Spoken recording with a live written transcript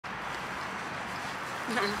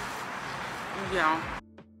Yeah.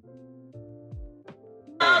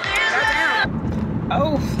 Goddamn.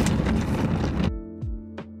 Oh.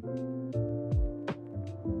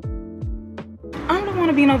 I don't want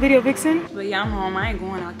to be no video vixen. But yeah, I'm home. I ain't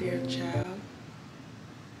going out there, child.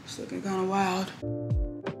 It's looking kind of wild.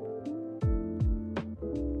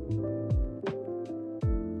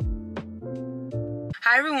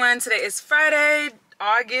 Hi everyone, today is Friday,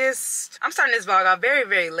 August. I'm starting this vlog off very,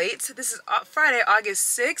 very late. This is Friday,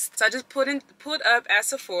 August 6th. So I just pulled up at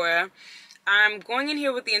Sephora. I'm going in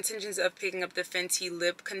here with the intentions of picking up the Fenty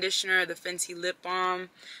lip conditioner, the Fenty lip balm,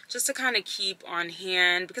 just to kind of keep on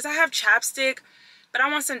hand because I have chapstick, but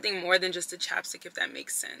I want something more than just a chapstick, if that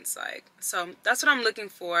makes sense. So that's what I'm looking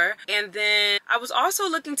for. And then I was also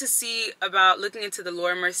looking into the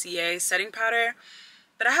Laura Mercier setting powder.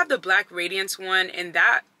 But I have the Black Radiance one, and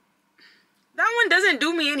that one doesn't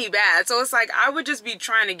do me any bad. So it's like I would just be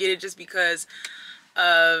trying to get it just because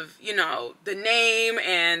of, you know, the name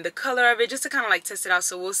and the color of it, just to kind of like test it out.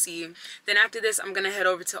 So we'll see. Then after this, I'm gonna head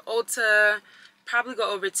over to Ulta, probably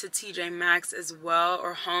go over to TJ Maxx as well,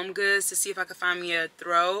 or Home Goods, to see if I can find me a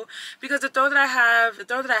throw, because the throw that I have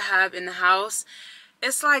in the house,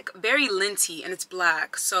 it's like very linty and it's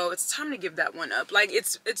black. So it's time to give that one up. Like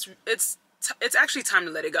it's actually time to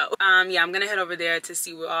let it go. Yeah, I'm gonna head over there to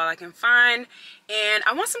see what all I can find. And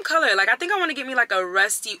I want some color. Like, I think I want to get me like a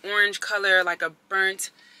rusty orange color, like a burnt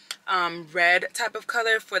red type of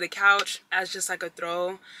color for the couch as just like a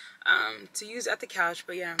throw to use at the couch.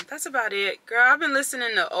 But yeah, that's about it. Girl, I've been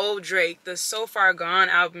listening to old Drake, the So Far Gone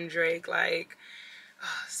album Drake. Like,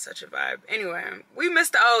 oh, such a vibe. Anyway, we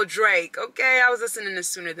missed the old Drake, okay? I was listening to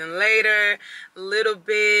Sooner Than Later, a little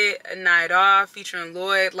bit, A Night Off featuring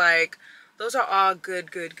Lloyd. Like, those are all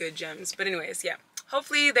good gems. But anyways, yeah.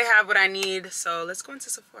 Hopefully they have what I need. So let's go into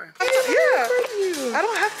Sephora. Yeah. I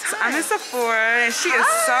don't have time. So I'm in Sephora and she is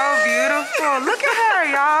so beautiful. Look at her,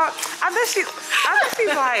 y'all. I bet she's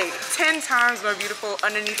like 10 times more beautiful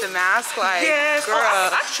underneath the mask. Like, yes. Girl.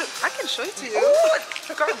 I can show it to you.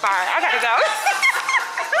 Ooh, girl, bye. I gotta go.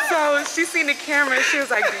 So she seen the camera and she was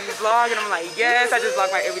like, do you vlog? And I'm like, yes, I just vlog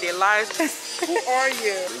my everyday life. Who are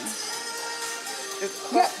you?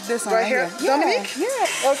 Yeah, this one right here. Yeah. Dominique?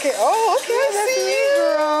 Yeah. Okay. Oh, okay. Yeah, I see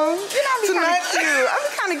you. Girl. You know, I'm Tonight. cute. I'm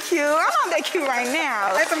kind of cute. I'm not that cute right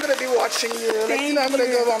now. I'm gonna be watching you. Like, Thank I'm gonna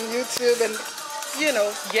you. go on YouTube and, you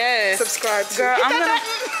know, yes, subscribe to. Girl,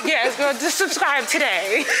 yes, girl, just subscribe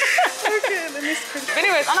today. Okay, let me screen. But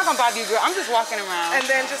anyways, I'm not gonna bother you, girl. I'm just walking around. And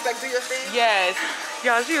then just like do your thing. Yes.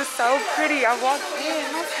 Y'all, she was so pretty. I walked in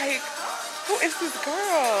and I was like, who is this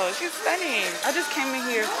girl? She's stunning. I just came in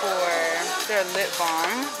here for their lip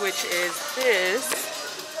balm, which is this.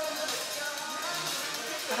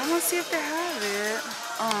 But I'm gonna see if they have it.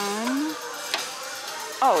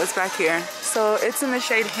 Oh, it's back here. So it's in the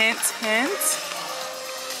shade Hint Hint.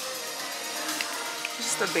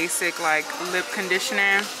 Just a basic like lip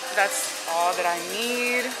conditioner. That's all that I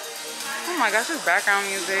need. Oh my gosh, this background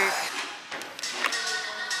music.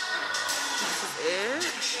 This is it.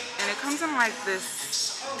 And it comes in like this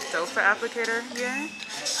sofa applicator here.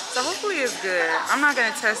 So hopefully it's good. I'm not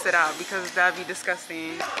gonna test it out because that'd be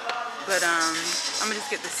disgusting. But I'm gonna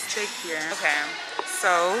just get the stick here. Okay,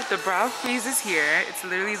 so the brow freeze is here. It's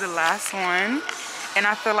literally the last one. And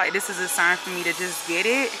I feel like this is a sign for me to just get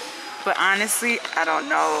it. But honestly, I don't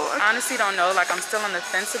know. I honestly don't know. Like, I'm still on the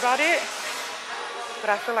fence about it.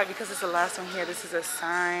 But I feel like because it's the last one here, this is a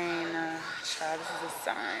sign. Child, this is a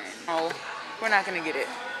sign. Oh, we're not gonna get it.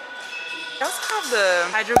 I also have the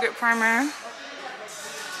Hydro Grip Primer.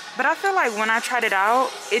 But I feel like when I tried it out,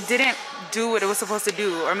 it didn't do what it was supposed to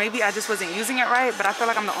do. Or maybe I just wasn't using it right. But I feel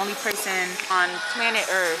like I'm the only person on planet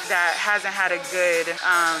Earth that hasn't had a good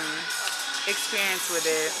experience with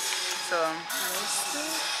it. So,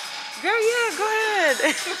 girl, yeah, go ahead.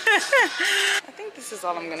 I think this is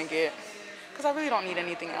all I'm gonna get. Because I really don't need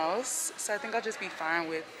anything else. So I think I'll just be fine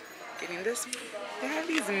with getting this. They have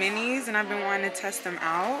these minis and I've been wanting to test them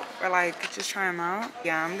out. Or like, just try them out.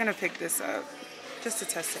 Yeah, I'm gonna pick this up. Just to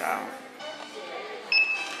test it out.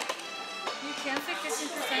 You can say 15%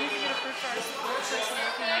 if you get a first person.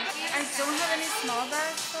 I don't have any small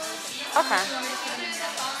bags though. Okay.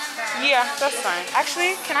 Yeah, that's fine.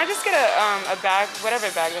 Actually, can I just get a bag, whatever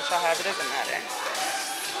bag that y'all have, it doesn't matter.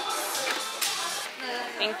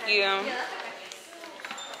 Thank you.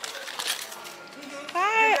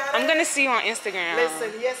 Bye. I'm gonna see you on Instagram.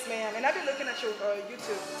 Listen, yes ma'am. And I've been looking at your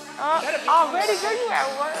YouTube. Already, girl, you at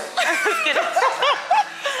work.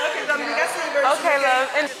 Okay, Dominique, I see you very soon. Okay, love.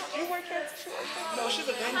 And you work here? No, she's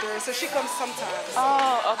a vendor, so she comes sometimes.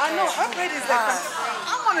 Oh, okay. I know, her plate is like,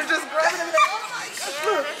 I want to just grab it and be like, oh my gosh,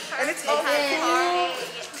 look. And it's open.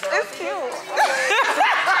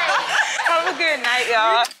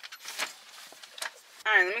 y'all.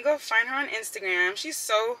 Alright, let me go find her on Instagram. She's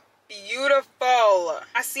so beautiful.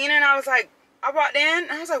 I seen her and I was like, I walked in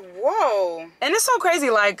and I was like, whoa. And it's so crazy,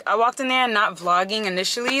 like I walked in there not vlogging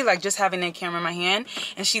initially, like just having the camera in my hand,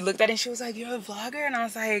 and she looked at it and she was like, you're a vlogger? And I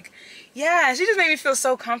was like, yeah. And she just made me feel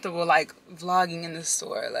so comfortable like vlogging in the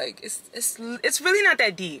store. Like it's really not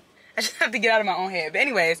that deep. I just have to get out of my own head. But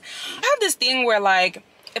anyways, I have this thing where like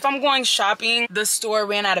if I'm going shopping, the store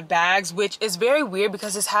ran out of bags, which is very weird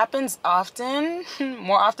because this happens often,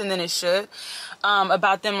 more often than it should,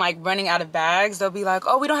 about them like running out of bags. They'll be like,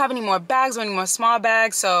 oh, we don't have any more bags or any more small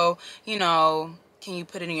bags, so, you know, can you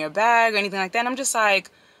put it in your bag or anything like that? And I'm just like,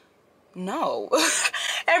 no.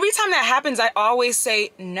 Every time that happens, I always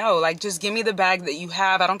say no. Like, just give me the bag that you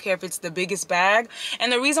have. I don't care if it's the biggest bag.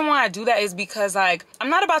 And the reason why I do that is because, like, I'm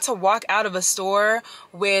not about to walk out of a store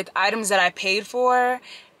with items that I paid for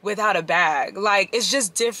without a bag. Like, it's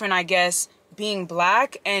just different, I guess, being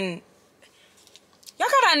black. And y'all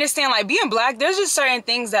gotta understand, like, being black, there's just certain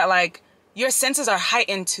things that, like, your senses are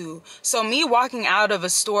heightened to. So me walking out of a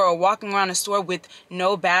store or walking around a store with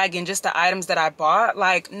no bag and just the items that I bought,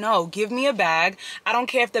 like, no, give me a bag. I don't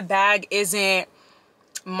care if the bag isn't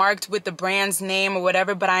marked with the brand's name or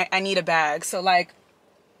whatever, but I need a bag. So, like,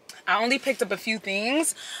 I only picked up a few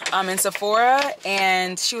things in Sephora,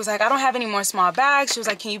 and she was like, I don't have any more small bags. She was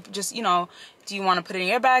like, can you just, you know, do you want to put it in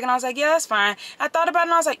your bag? And I was like, yeah, that's fine. I thought about it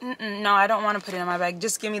and I was like, no, I don't want to put it in my bag.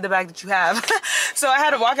 Just give me the bag that you have. So I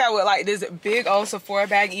had to walk out with like this big old Sephora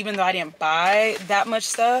bag, even though I didn't buy that much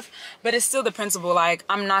stuff. But it's still the principle. Like,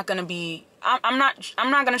 I'm not going to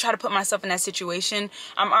try to put myself in that situation.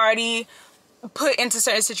 I'm already put into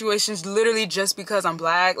certain situations literally just because I'm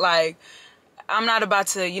black. Like, you're not about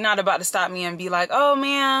to stop me and be like, oh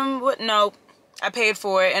man, what? No, I paid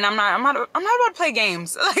for it, and I'm not about to play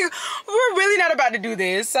games. Like, we're really not about to do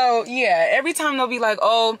this. So yeah, every time they'll be like,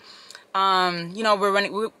 oh, you know,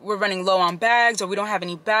 we're running low on bags, or we don't have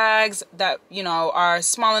any bags that, you know, are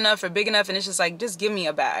small enough or big enough, and it's just like, just give me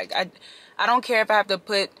a bag. I don't care if I have to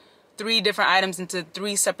put 3 different items into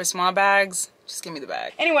 3 separate small bags. Just give me the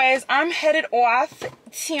bag. Anyways, I'm headed off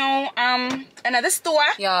to another store.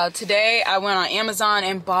 Y'all, today I went on Amazon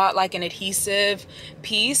and bought like an adhesive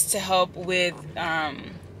piece to help with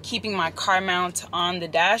keeping my car mount on the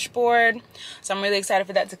dashboard. So I'm really excited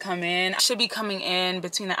for that to come in. It should be coming in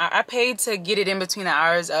between the hours. I paid to get it in between the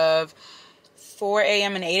hours of 4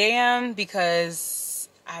 a.m. and 8 a.m. because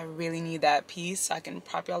I really need that piece so I can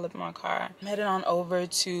prop y'all up in my car. I'm headed on over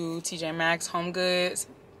to TJ Maxx, Home Goods,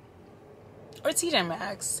 or TJ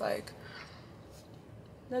Maxx, like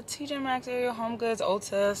the TJ Maxx area, Home Goods,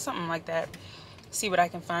 Ulta, something like that. See what I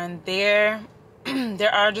can find there.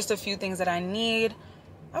 There are just a few things that I need.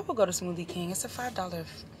 I will go to Smoothie King. It's a $5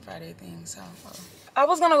 Friday thing, so I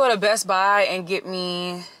was gonna go to Best Buy and get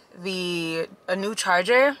me a new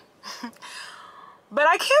charger. But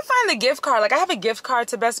I can't find the gift card. Like, I have a gift card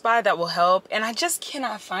to Best Buy that will help, and I just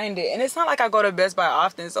cannot find it. And it's not like I go to Best Buy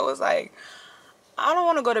often, so it's like, I don't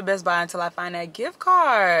want to go to Best Buy until I find that gift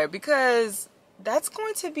card, because that's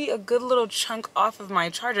going to be a good little chunk off of my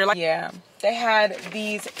charger. Like, yeah, they had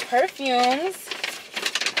these perfumes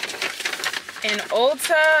in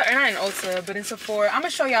Ulta, or not in Ulta, but in Sephora. I'm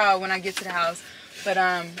gonna show y'all when I get to the house. But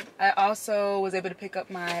I also was able to pick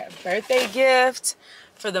up my birthday gift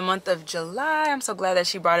for the month of July. I'm so glad that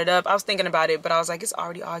she brought it up. I was thinking about it, but I was like, it's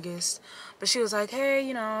already August. But she was like, hey,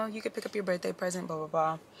 you know, you could pick up your birthday present, blah,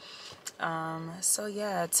 blah, blah. So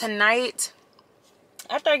yeah, tonight,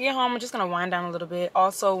 after I get home, I'm just gonna wind down a little bit.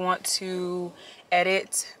 Also want to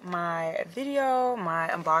edit my video, my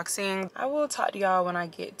unboxing. I will talk to y'all when I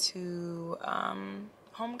get to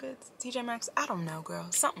Home Goods, TJ Maxx. I don't know, girl,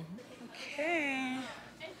 something. Okay,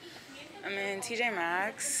 I'm in TJ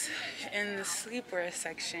Maxx in the sleepwear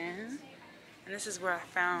section, and this is where I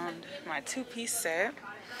found my 2-piece set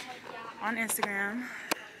on Instagram.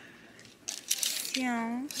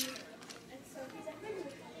 Yeah.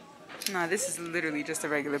 No, this is literally just a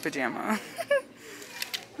regular pajama.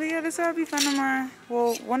 But yeah, this will be fun on my,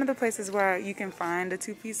 well, one of the places where you can find a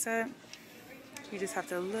 2-piece set. You just have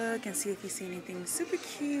to look and see if you see anything super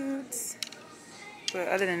cute. But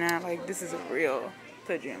other than that, like, this is a real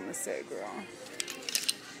pajama set, girl.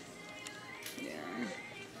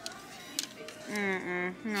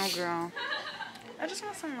 Yeah. No, girl. I just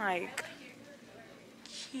want some, like,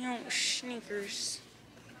 cute sneakers.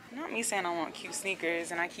 Not me saying I want cute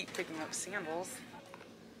sneakers and I keep picking up sandals.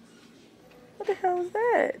 What the hell is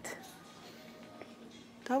that?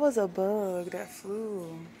 That was a bug that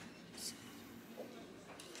flew.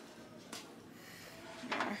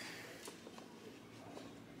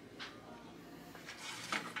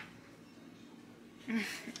 Yeah.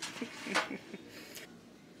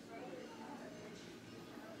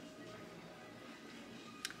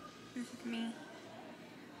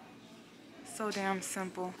 So damn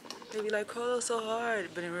simple. They be like, Crollo's so hard,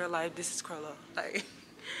 but in real life, this is Crollo. Like,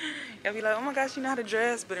 y'all be like, oh my gosh, you know how to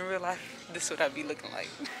dress, but in real life, this is what I be looking like.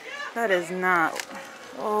 That is not.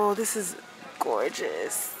 Oh, this is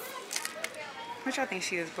gorgeous. What y'all think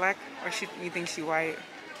she is, black, or you think she white?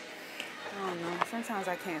 I don't know. Sometimes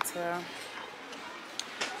I can't tell.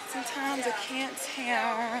 Sometimes I can't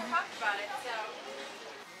tell.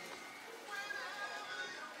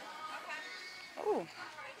 Oh,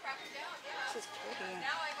 this is pretty.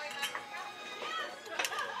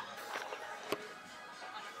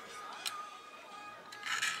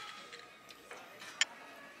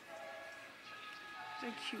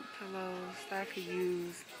 They're cute pillows that I could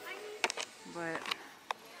use, but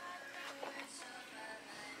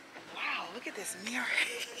wow, look at this mirror.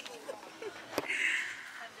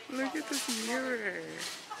 Look at this mirror.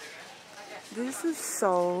 This is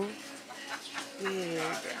so big.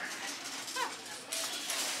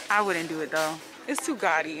 I wouldn't do it though. It's too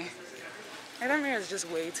gaudy. And that mirror is just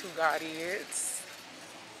way too gaudy.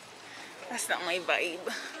 That's not my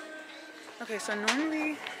vibe. Okay, so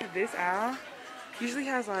normally this aisle usually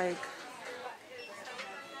has like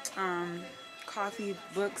coffee,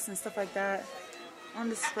 books and stuff like that on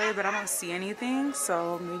display, but I don't see anything,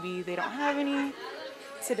 so maybe they don't have any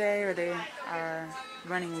today or they are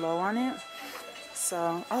running low on it.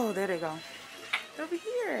 So, oh, there they go. They're over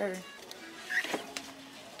here.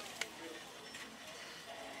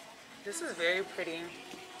 This is very pretty.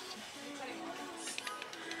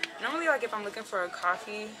 Normally, like if I'm looking for a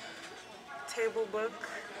coffee table book,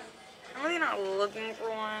 I'm really not looking for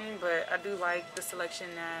one, but I do like the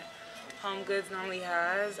selection that Home Goods normally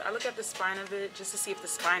has. I look at the spine of it just to see if the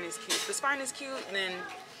spine is cute. If the spine is cute, then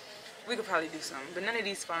we could probably do something. But none of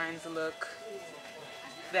these spines look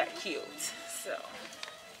that cute. So,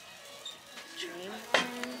 dream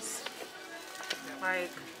homes,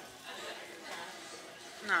 like,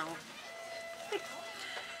 no.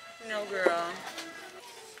 No, girl.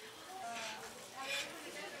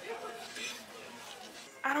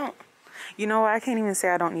 You know what? I can't even say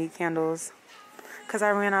I don't need candles because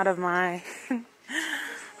I ran out of my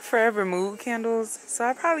Forever Mood candles. So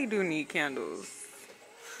I probably do need candles.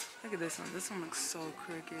 Look at this one. This one looks so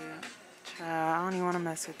crooked. Child, I don't even want to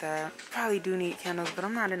mess with that. Probably do need candles, but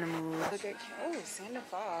I'm not in the mood. Look at, oh, Sand and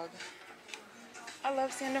Fog. I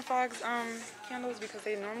love Sand and Fog's candles because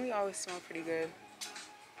they normally always smell pretty good.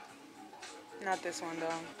 Not this one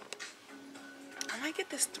though. I might get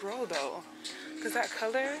this throw though, because that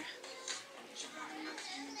color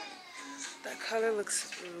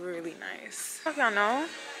looks really nice. I don't know if y'all know,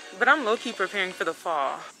 but I'm low-key preparing for the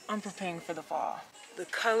fall. I'm preparing for the fall. The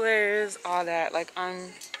colors, all that, like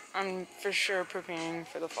I'm for sure preparing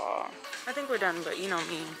for the fall. I think we're done, but you know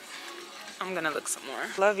me. I'm gonna look some more.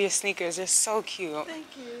 Love your sneakers, they're so cute.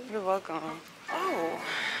 Thank you. You're welcome. Oh,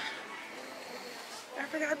 I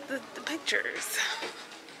forgot the pictures.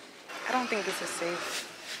 I don't think this is safe.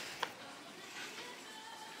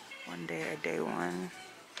 One day, a day one.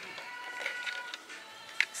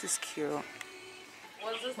 This is cute. Was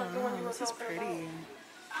this like the one you were this is talking pretty. about?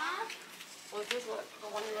 Was this what, the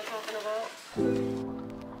one you were talking about?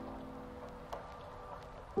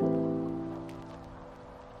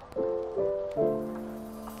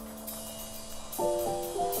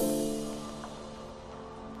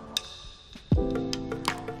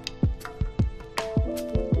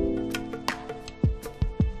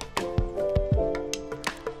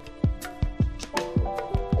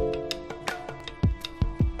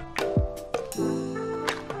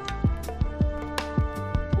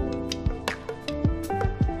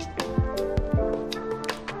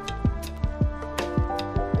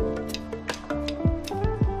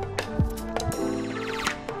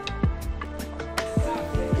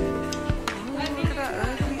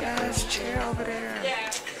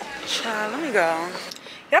 Let me go.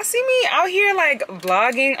 Y'all see me out here like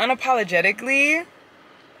vlogging unapologetically?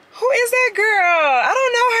 Who is that girl? I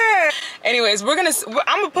don't know her. Anyways, I'm gonna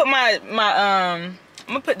put I'm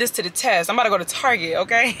gonna put this to the test. I'm about to go to Target,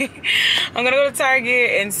 okay? I'm gonna go to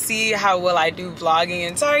Target and see how well I do vlogging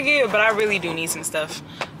in Target, but I really do need some stuff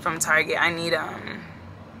from Target. I need I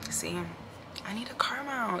need a car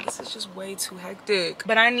mount. This is just way too hectic.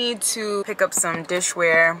 But I need to pick up some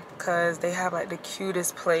dishware because they have like the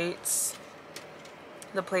cutest plates.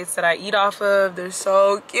 The plates that I eat off of, they're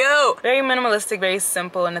so cute. Very minimalistic, very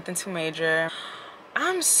simple, and nothing too major.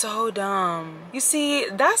 I'm so dumb. You see,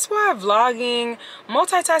 that's why vlogging,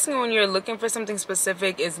 multitasking when you're looking for something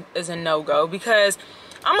specific is a no-go, because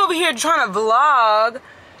I'm over here trying to vlog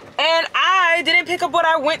and I didn't pick up what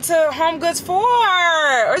I went to Home Goods for,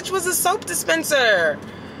 which was a soap dispenser.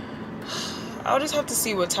 I'll just have to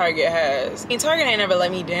see what Target has. I mean, Target ain't never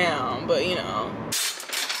let me down, but you know.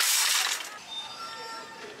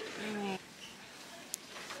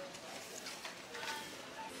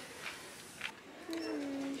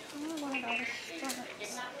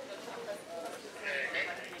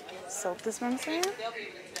 Soap dispenser?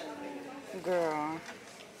 Girl,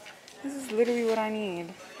 this is literally what I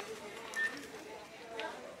need.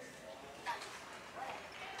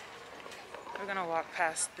 We're gonna walk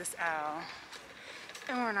past this aisle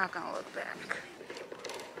and we're not gonna look back.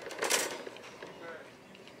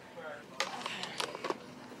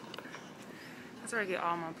 That's where I get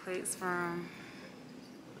all my plates from.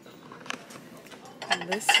 And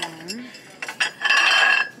this one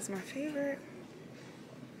is my favorite.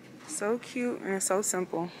 So cute and so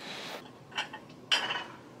simple.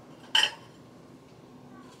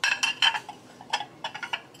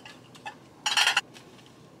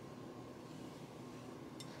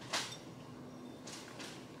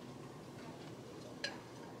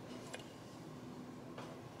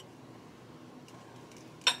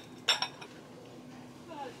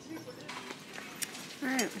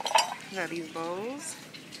 Alright, got these bowls.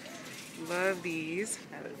 Love these.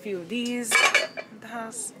 I have a few of these at the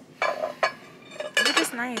house. They're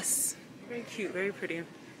just nice. Very cute, very pretty.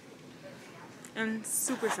 And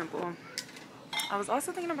super simple. I was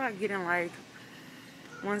also thinking about getting like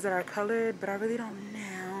ones that are colored, but I really don't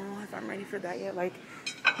know if I'm ready for that yet. Like,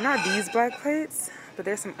 not these black plates, but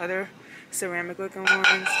there's some other ceramic looking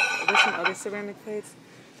ones. There's some other ceramic plates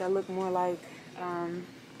that look more like,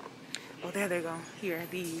 oh, there they go. Here,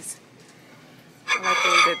 these. I like the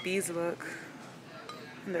way that these look.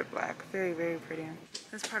 And they're black. Very, very pretty.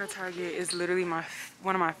 This part of Target is literally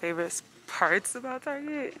one of my favorite parts about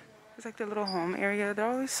Target. It's like the little home area. They're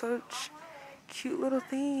always such cute little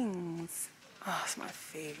things. Oh, it's my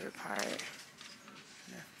favorite part.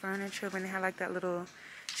 The furniture, when they have like that little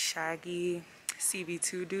shaggy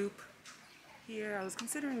CB2 dupe. Here, I was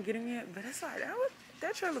considering getting it, but it's like,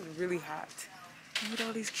 that sure looked really hot. Look at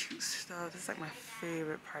all these cute stuff. This is like my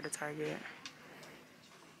favorite part of Target.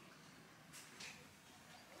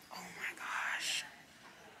 Oh my gosh.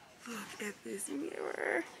 Look at this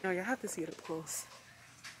mirror. No, you have to see it up close.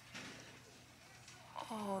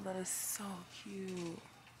 Oh, that is so cute.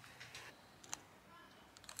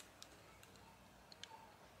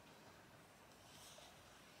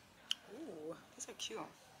 Ooh, these are cute.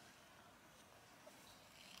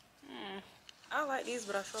 I like these,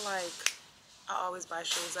 but I feel like I always buy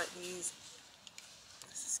shoes like these.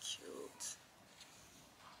 This is cute.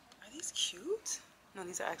 Are these cute? No,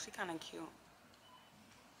 these are actually kind of cute.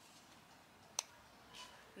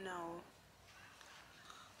 No.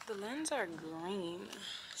 The lens are green,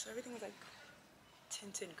 so everything is like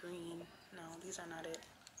tinted green. No, these are not it.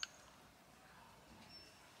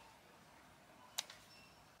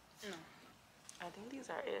 No. I think these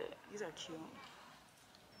are it. These are cute.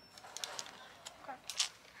 Okay.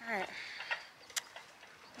 Alright.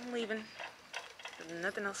 I'm leaving. There's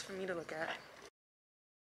nothing else for me to look at.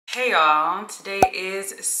 Hey y'all, today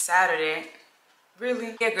is Saturday.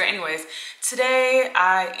 Really? Yeah, girl, anyways. Today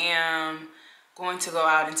I am going to go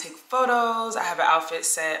out and take photos. I have an outfit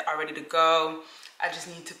set all ready to go. I just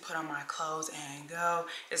need to put on my clothes and go.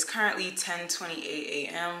 It's currently 10:28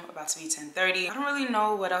 a.m., about to be 10:30. I don't really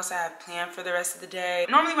know what else I have planned for the rest of the day.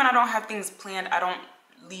 Normally when I don't have things planned, I don't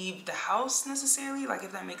leave the house necessarily, like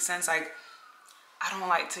if that makes sense. Like, I don't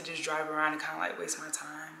like to just drive around and kind of like waste my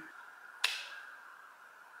time.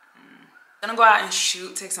 Gonna go out and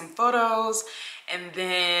shoot, take some photos, and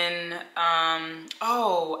then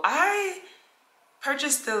oh, I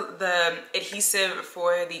purchased the adhesive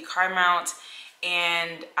for the car mount,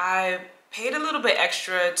 and I paid a little bit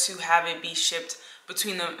extra to have it be shipped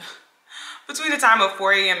between the time of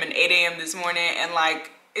 4 a.m. and 8 a.m. this morning, and like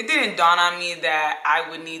it didn't dawn on me that I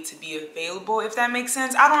would need to be available, if that makes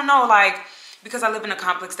sense. I don't know, like, because I live in a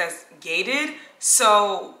complex that's gated,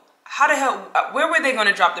 so how the hell, where were they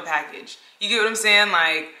gonna drop the package? You get what I'm saying?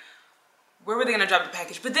 Like, where were they gonna drop the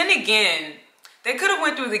package? But then again, they could have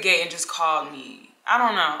went through the gate and just called me. I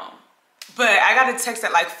don't know. But I got a text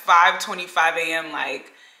at like 5:25 a.m.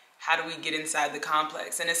 like, how do we get inside the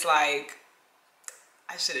complex? And it's like,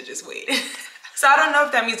 I should have just waited. So I don't know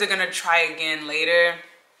if that means they're gonna try again later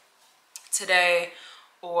today,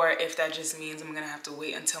 or if that just means I'm gonna have to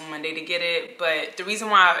wait until Monday to get it. But the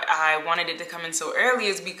reason why I wanted it to come in so early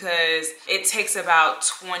is because it takes about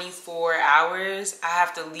 24 hours. I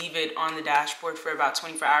have to leave it on the dashboard for about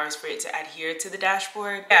 24 hours for it to adhere to the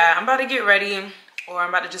dashboard. Yeah, I'm about to get ready, or I'm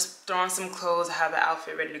about to just throw on some clothes. I have the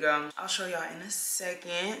outfit ready to go. I'll show y'all in a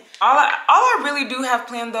second. All I really do have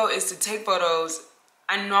planned though is to take photos.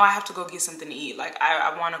 I know I have to go get something to eat. Like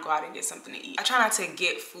I want to go out and get something to eat. I try not to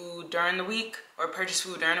get food during the week or purchase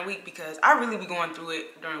food during the week because I really be going through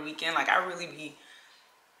it during the weekend. Like I really be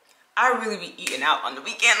eating out on the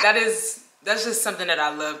weekend. That's just something that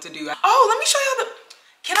I love to do. Oh, let me show y'all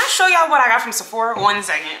can I show y'all what I got from Sephora? 1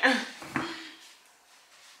 second.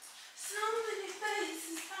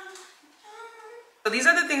 So these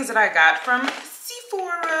are the things that I got from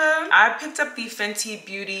Sephora. I picked up the Fenty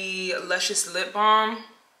Beauty Luscious Lip Balm.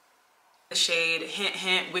 The shade Hint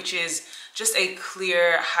Hint, which is just a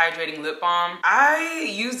clear hydrating lip balm. I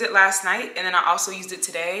used it last night and then I also used it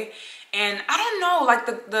today. And I don't know, like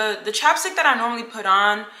the chapstick that I normally put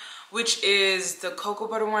on, which is the cocoa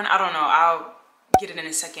butter one, I don't know, I'll get it in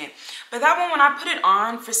a second. But that one, when I put it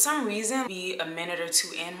on, for some reason, be a minute or two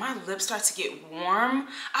in, my lips start to get warm.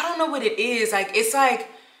 I don't know what it is. Like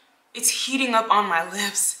it's heating up on my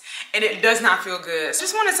lips and it does not feel good. So I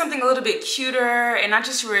just wanted something a little bit cuter and not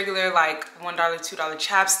just regular like $1, $2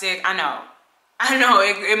 chapstick. I know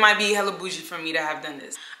it might be hella bougie for me to have done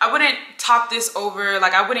this. I wouldn't top this over,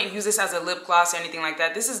 like I wouldn't use this as a lip gloss or anything like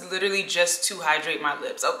that. This is literally just to hydrate my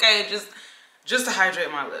lips, okay? Just to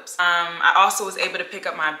hydrate my lips. I also was able to pick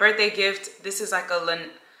up my birthday gift. This is like a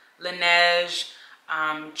Laneige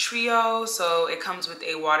trio. So it comes with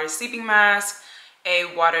a water sleeping mask, a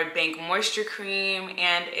water bank moisture cream,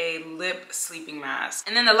 and a lip sleeping mask.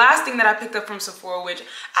 And then the last thing that I picked up from Sephora, which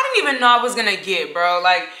I didn't even know I was gonna get, bro.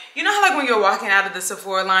 Like, you know how like when you're walking out of the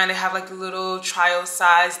Sephora line, they have like the little trial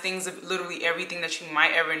size things of literally everything that you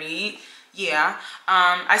might ever need? Yeah.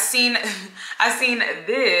 I seen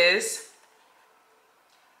this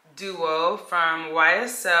duo from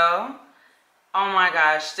YSL. Oh my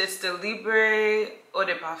gosh, it's the Libre Eau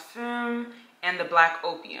de Parfum and the Black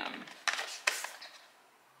Opium.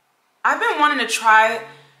 I've been wanting to try,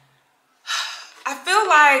 I feel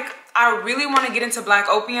like I really want to get into Black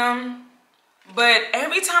Opium, but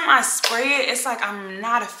every time I spray it, it's like I'm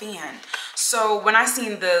not a fan. So when I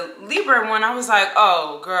seen the Libre one, I was like,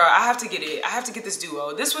 oh girl, I have to get it. I have to get this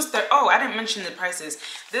duo. This was, oh, I didn't mention the prices.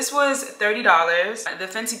 This was $30. The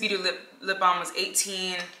Fenty Beauty lip balm was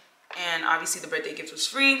 $18, and obviously the birthday gift was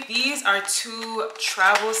free. These are 2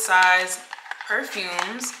 travel size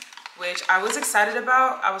perfumes, which I was excited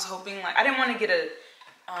about. I was hoping, like, I didn't want to get a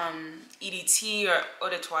EDT or eau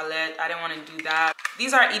de toilette. I didn't want to do that.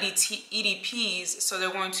 These are EDPs, so they're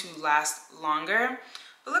going to last longer.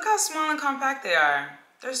 But look how small and compact they are.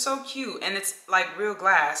 They're so cute, and it's like real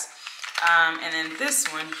glass. And then this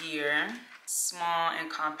one here, small and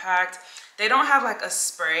compact. They don't have like a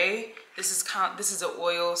spray. This is an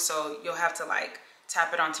oil, so you'll have to like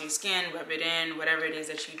tap it onto your skin, rub it in, whatever it is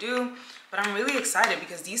that you do. But I'm really excited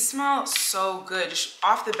because these smell so good. Just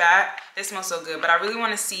off the bat, they smell so good. But I really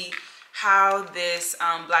want to see how this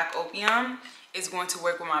Black Opium is going to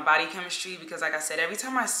work with my body chemistry, because like I said, every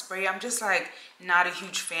time I spray, I'm just like not a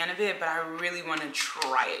huge fan of it, but I really want to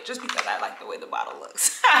try it just because I like the way the bottle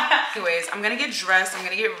looks. Anyways, I'm gonna get dressed, I'm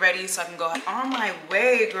gonna get ready so I can go on my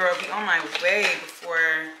way, girl, be on my way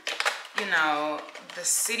before, you know, the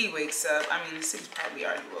city wakes up. I mean, the city's probably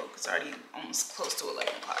already woke. It's already almost close to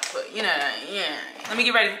 11 o'clock, but you know, yeah. Let me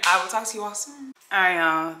get ready. I will talk to you all soon. All right,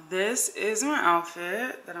 y'all, this is my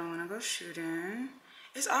outfit that I'm gonna go shoot in.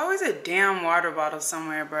 It's always a damn water bottle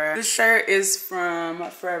somewhere, bro. This shirt is from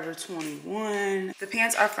Forever 21. The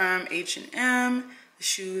pants are from H&M. The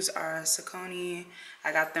shoes are Saucony.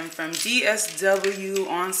 I got them from DSW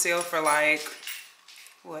on sale for like,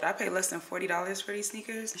 what, I paid less than $40 for these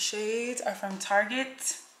sneakers. The shades are from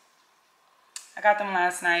Target. I got them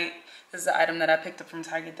last night. This is the item that I picked up from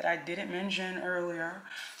Target that I didn't mention earlier.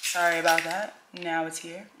 Sorry about that. Now it's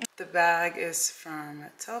here. The bag is from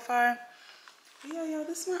Telfar. Yeah,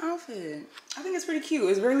 this is my outfit. I think it's pretty cute.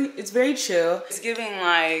 It's very chill. It's giving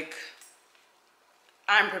like,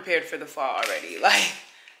 I'm prepared for the fall already. Like,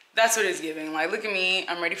 that's what it's giving. Like, look at me,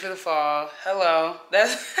 I'm ready for the fall. Hello,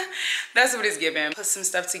 that's what it's giving. Put some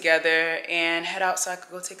stuff together and head out so I could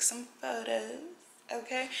go take some photos,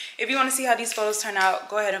 okay? If you wanna see how these photos turn out,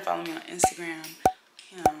 go ahead and follow me on Instagram.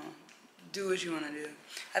 You know, do what you wanna do.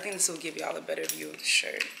 I think this will give y'all a better view of the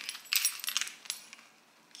shirt.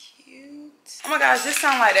 Oh my gosh, this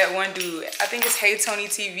sounds like that one dude. I think it's Hey Tony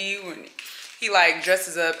TV, when he like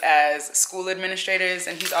dresses up as school administrators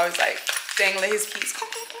and he's always like dangling his keys.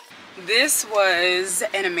 This was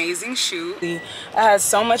an amazing shoot. I had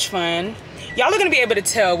so much fun. Y'all are gonna be able to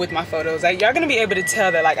tell with my photos. Like, y'all gonna be able to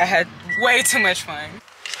tell that like I had way too much fun.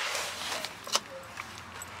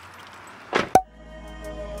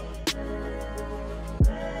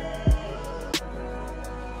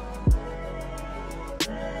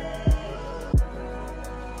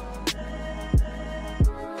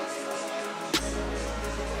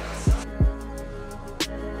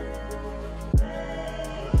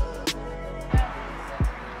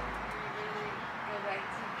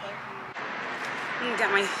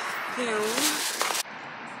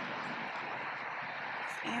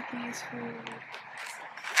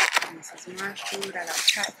 This is my food. I got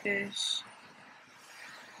catfish,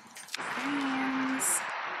 beans,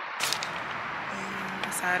 and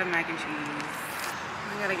a side of mac and cheese.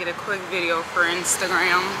 I gotta get a quick video for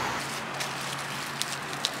Instagram.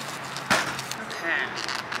 Okay,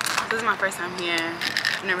 this is my first time here.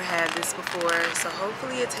 I've never had this before, so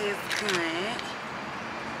hopefully it tastes good.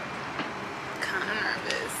 Kind of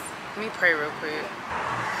nervous. Let me pray real quick.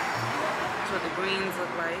 That's what the greens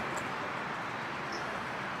look like.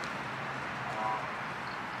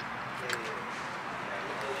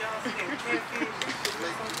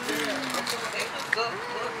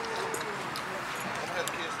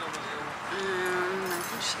 Mac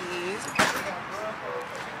and cheese.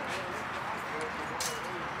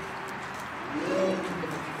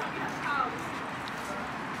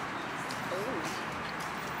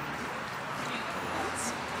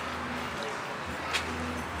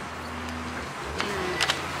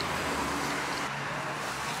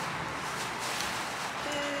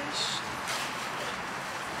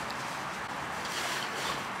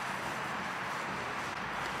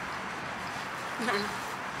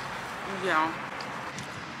 Yeah.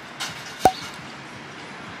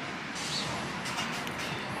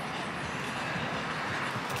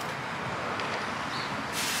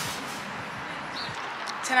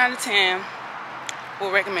 Ten out of 10.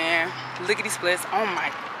 Will recommend. Lickety splits. Oh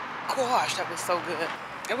my gosh, that was so good.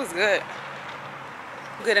 It was good.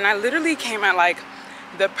 Good, and I literally came at like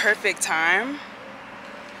the perfect time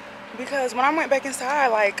because when I went back inside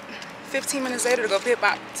like 15 minutes later to go get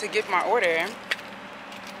my order,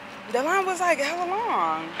 the line was like hella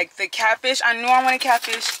long. Like the catfish, I knew I wanted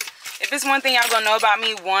catfish. If it's one thing y'all gonna know about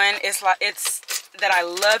me, one, it's that I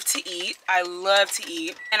love to eat. I love to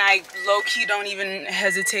eat. And I low-key don't even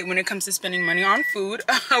hesitate when it comes to spending money on food,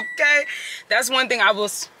 okay? That's one thing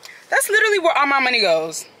that's literally where all my money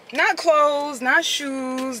goes. Not clothes, not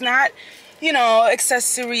shoes, not, you know,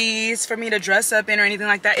 accessories for me to dress up in or anything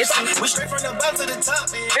like that. It's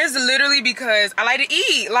literally because I like to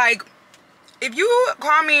eat. Like, if you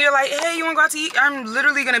call me, you're like, hey, you wanna go out to eat? I'm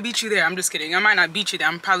literally gonna beat you there. I'm just kidding. I might not beat you there.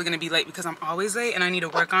 I'm probably gonna be late because I'm always late and I need to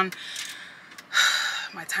work on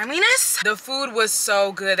my timeliness. The food was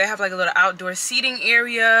so good. They have like a little outdoor seating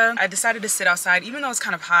area. I decided to sit outside even though it's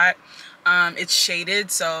kind of hot. It's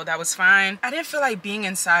shaded, so that was fine. I didn't feel like being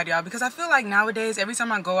inside, y'all, because I feel like nowadays every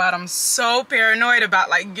time I go out I'm so paranoid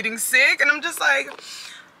about like getting sick, and I'm just like,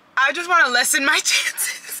 I just want to lessen my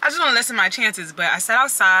chances. But I sat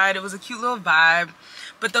outside. It was a cute little vibe.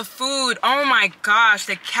 But the food, oh my gosh,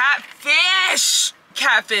 the catfish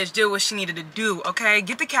did what she needed to do, okay?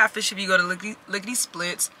 Get the catfish if you go to Lickety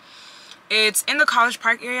Splits. It's in the College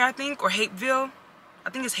Park area, I think, or Hapeville. I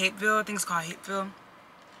think it's Hapeville. I think it's called Hapeville.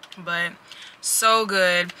 But so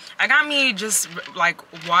good. I got me just like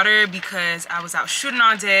water because I was out shooting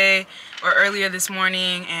all day or earlier this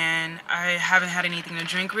morning and I haven't had anything to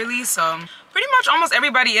drink really, so pretty much almost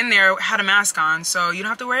everybody in there had a mask on, so you don't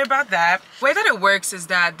have to worry about that. The way that it works is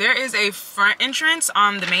that there is a front entrance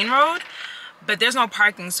on the main road, but there's no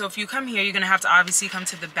parking. So if you come here, you're gonna have to obviously come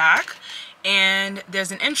to the back, and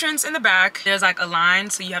there's an entrance in the back. There's like a line,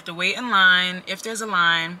 so you have to wait in line if there's a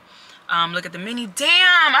line. Look at the menu.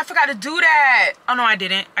 Damn, I forgot to do that. Oh no, I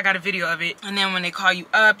didn't. I got a video of it. And then when they call you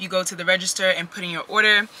up, you go to the register and put in your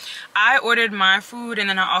order. I ordered my food, and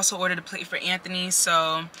then I also ordered a plate for Anthony.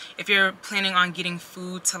 So if you're planning on getting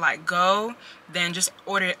food to like go, then just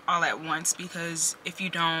order it all at once, because if you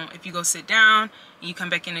go sit down and you come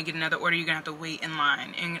back in and get another order, you're gonna have to wait in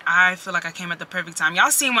line. And I feel like I came at the perfect time.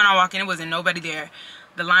 Y'all seen when I walk in, it wasn't nobody there.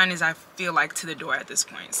 The line is, I feel like, to the door at this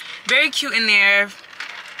point. Very cute in there.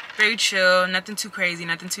 Very chill, nothing too crazy,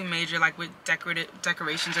 nothing too major like with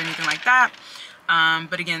decorations or anything like that.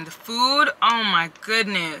 But again, the food, oh my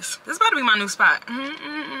goodness. This is about to be my new spot.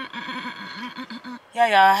 Yeah,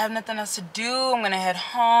 y'all, I have nothing else to do. I'm gonna head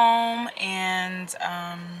home, and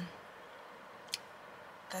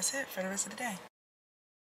that's it for the rest of the day.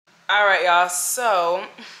 All right, y'all, so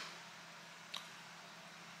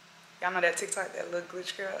y'all know that TikTok, that little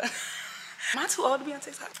glitch girl? Am I too old to be on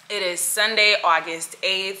TikTok? It is Sunday, August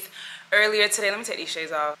 8th. Earlier today, let me take these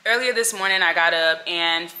shades off. Earlier this morning, I got up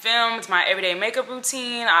and filmed my everyday makeup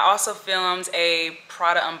routine. I also filmed a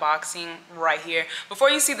Prada unboxing right here. Before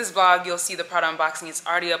you see this vlog, you'll see the Prada unboxing. It's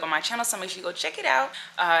already up on my channel, so make sure you go check it out.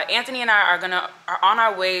 Anthony and I are on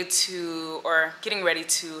our way to, or getting ready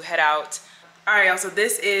to head out. All right, y'all, so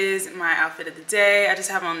this is my outfit of the day. I just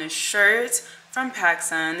have on this shirt from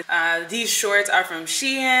PacSun. These shorts are from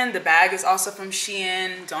Shein. The bag is also from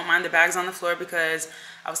Shein. Don't mind the bags on the floor because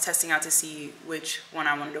I was testing out to see which one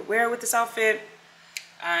I wanted to wear with this outfit.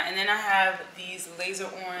 And then I have these laser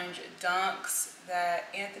orange dunks that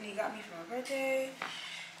Anthony got me for my birthday.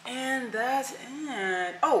 And that's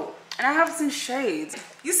it. Oh, and I have some shades.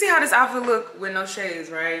 You see how this outfit look with no shades,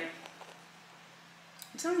 right?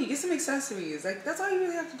 I'm telling you, get some accessories. Like, that's all you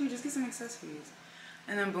really have to do, just get some accessories.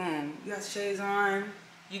 And then boom, you got shades on,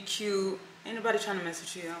 you cute. Ain't nobody trying to mess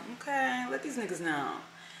with you. Okay, let these niggas know.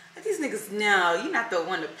 Let these niggas know you're not the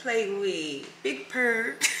one to play with. Big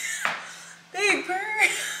purr. Big purr.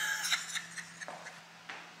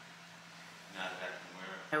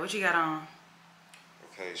 What you got on?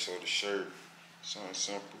 Okay, so the shirt, something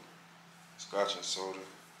simple, scotch and soda.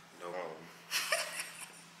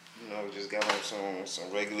 You know, just got on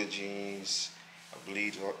some regular jeans. I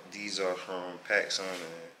believe these are from PacSun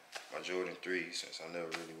and my Jordan 3, since I never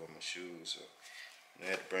really wear my shoes. So I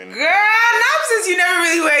had to bring them. Girl, now since you never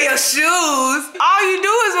really wear your shoes, all you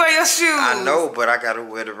do is wear your shoes. I know, but I gotta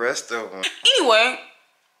wear the rest of them. Anyway,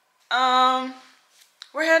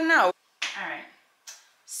 we're heading out. All right.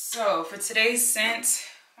 So for today's scent,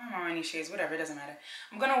 I don't know any shades, whatever, it doesn't matter.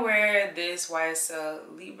 I'm gonna wear this YSL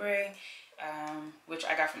Libre, which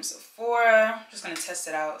I got from Sephora. I'm just gonna test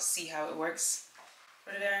it out, see how it works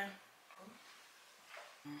for today.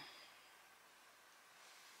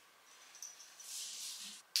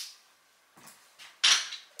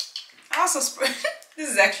 I also sprayed, this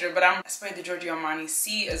is extra, but I sprayed the Giorgio Armani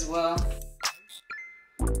C as well.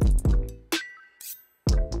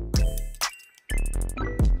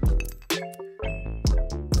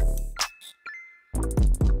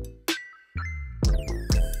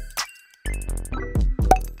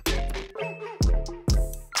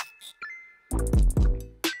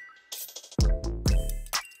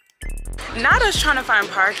 Nada's trying to find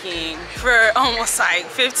parking for almost like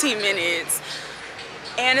 15 minutes.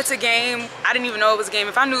 And it's a game. I didn't even know it was a game.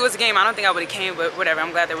 If I knew it was a game, I don't think I would have came, but whatever.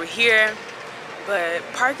 I'm glad that we're here. But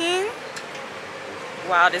parking,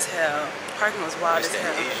 wild as hell. Parking was wild as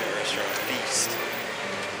hell. Asian restaurant, Feast.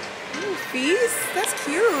 Ooh, Feast? That's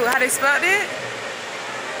cute. How they spelled it?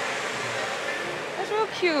 That's real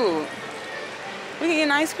cute. We can get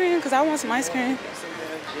an ice cream? Because I want some ice cream.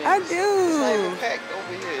 I do. It's not even packed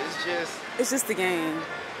over here. It's just the game.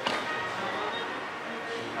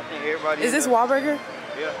 I think everybody. Is this Wahlburger?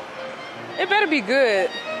 Yeah. It better be good.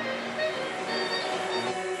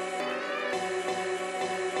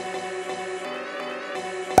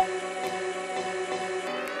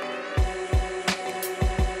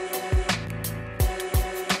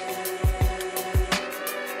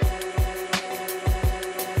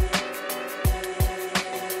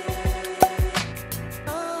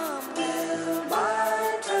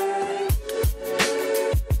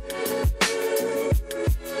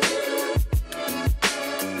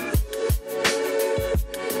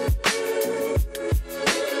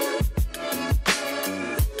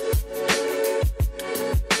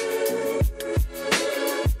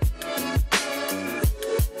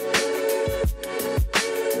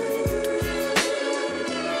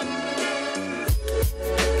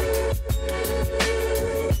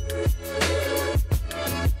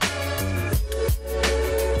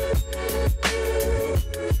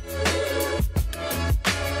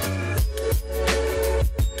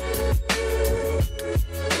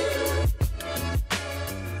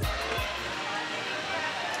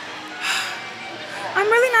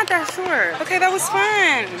 That sure. Okay, that was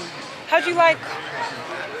fun. How'd you like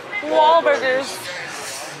Wahlburgers?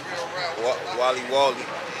 Wally.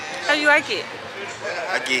 How'd you like it?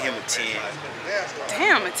 I give him a 10.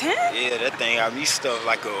 Damn, a 10? Yeah, that thing got me stuffed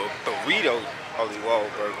like a burrito. Holy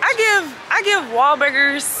Wahlburgers. I give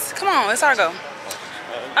Wahlburgers. Come on, let's all go.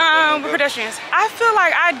 We're pedestrians. I feel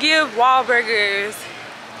like I'd give Wahlburgers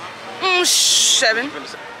 7.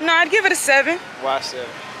 No, I'd give it a 7. Why 7?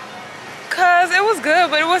 Cause it was good,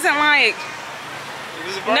 but it wasn't like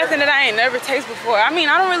nothing that I ain't never tasted before. I mean,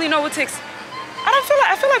 I don't really know what to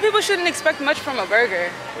I feel like people shouldn't expect much from a burger.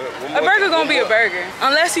 A burger gonna be a burger.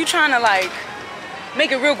 Unless you trying to like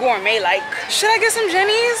make it real gourmet like. Should I get some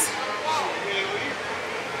Jenny's?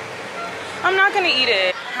 I'm not gonna eat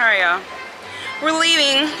it. Alright, y'all. We're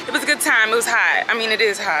leaving. It was a good time. It was hot. I mean, it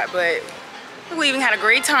is hot, but we're leaving. Had a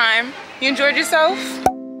great time. You enjoyed yourself?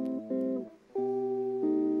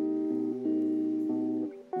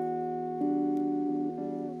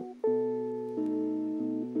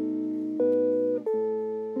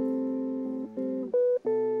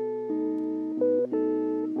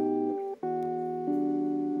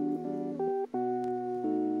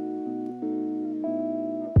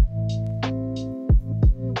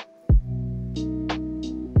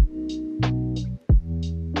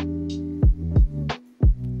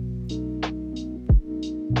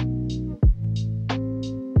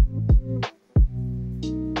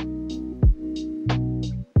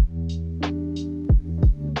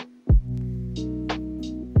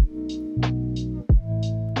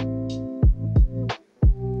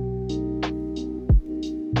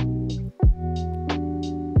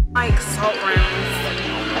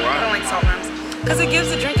 Because it gives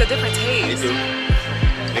the drink a different They taste. do.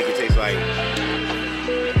 Make it taste like.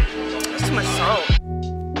 That's too much salt.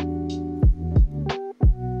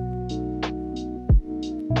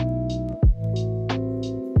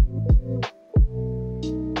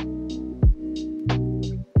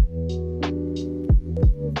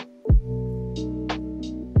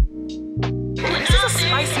 This is a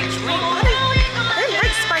spicy drink. They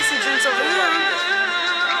make spicy drinks over here.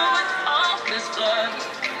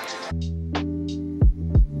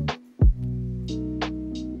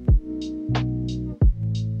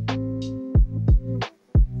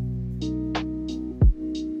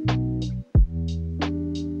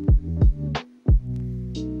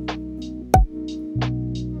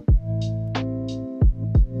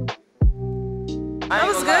 That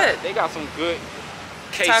was good. They got some good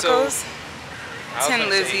queso. Tacos, 10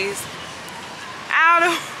 Lizzies.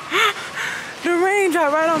 Ow, the rain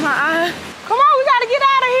dropped right on my eye. Come on, we gotta get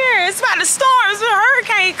out of here. It's about to storm, it's a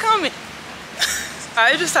hurricane coming.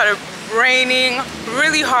 It just started raining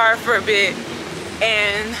really hard for a bit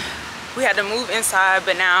and we had to move inside,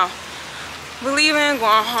 but now we're leaving,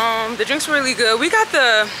 going home. The drinks were really good. We got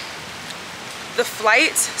the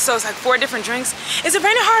flight, so it's like 4 different drinks. Is it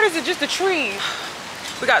raining hard or is it just the tree?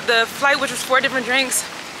 We got the flight, which was 4 different drinks.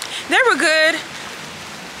 They were good.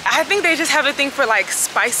 I think they just have a thing for like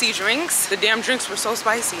spicy drinks. The damn drinks were so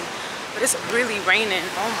spicy, but it's really raining.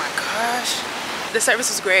 Oh my gosh. The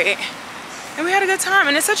service was great. And we had a good time,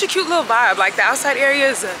 and it's such a cute little vibe. Like the outside area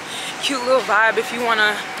is a cute little vibe if you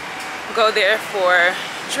wanna go there for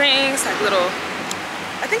drinks, like little,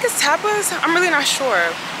 I think it's tapas, I'm really not sure.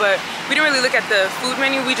 But we didn't really look at the food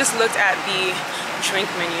menu, we just looked at the drink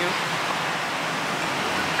menu.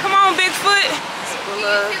 Come on, Bigfoot.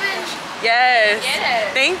 Yes.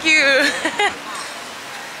 Yes. Thank you.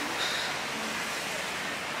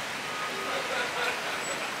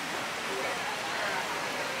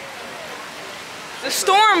 The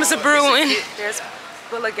storms are brewing. There's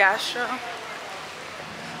Bulla Gastro.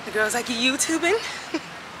 The girl's like, you YouTubing?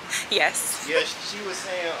 Yes. Yeah, she was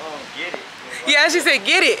saying, get it. Yeah, she said,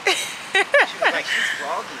 get it. She was like, she's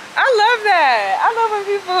vlogging. I love that. I love when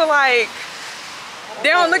people like, they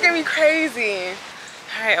don't look at me crazy.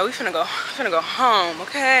 All right, we finna go home,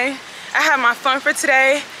 okay? I had my fun for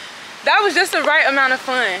today. That was just the right amount of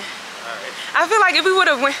fun. All right. I feel like if we would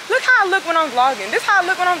have went, look how I look when I'm vlogging. This how I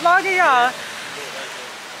look when I'm vlogging, y'all.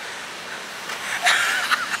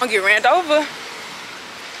 I'm gonna get ran over,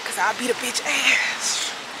 cause I'll beat a bitch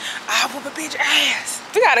ass. I'll whoop a bitch ass.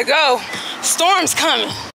 We gotta go. Storm's coming.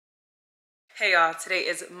 Hey y'all, today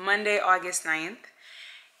is Monday, August 9th.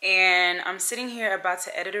 And I'm sitting here about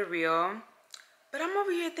to edit a reel. But I'm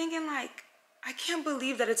over here thinking like, I can't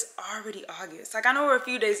believe that it's already August. Like I know we're a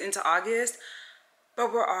few days into August,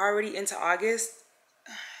 but we're already into August.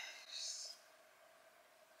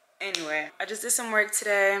 Anyway, I just did some work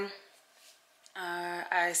today.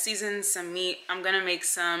 I seasoned some meat. I'm gonna make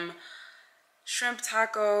some shrimp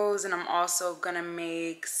tacos, and I'm also gonna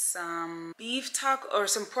make some beef taco or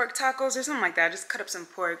some pork tacos or something like that. I just cut up some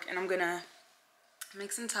pork and I'm gonna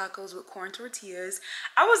make some tacos with corn tortillas.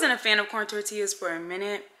 I wasn't a fan of corn tortillas for a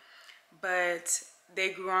minute, but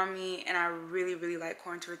they grew on me and I really, really like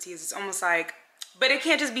corn tortillas. It's almost like, but it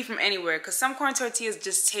can't just be from anywhere because some corn tortillas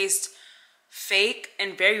just taste fake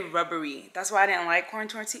and very rubbery. That's why I didn't like corn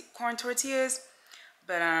tortillas.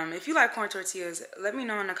 But if you like corn tortillas, let me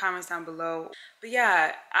know in the comments down below. But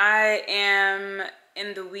yeah, I am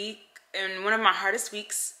in one of my hardest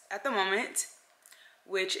weeks at the moment,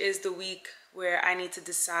 which is the week where I need to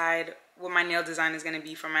decide what my nail design is going to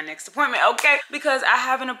be for my next appointment, okay? Because I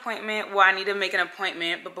have an appointment, well, I need to make an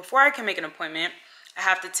appointment, but before I can make an appointment, I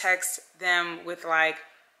have to text them with like,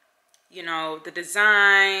 you know, the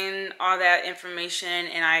design, all that information,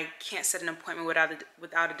 and I can't set an appointment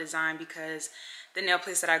without a design because the nail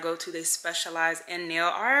place that I go to, they specialize in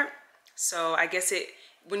nail art. So I guess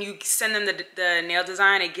when you send them the nail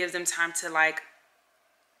design, it gives them time to like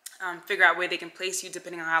figure out where they can place you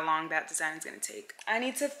depending on how long that design is going to take. I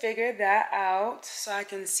need to figure that out so I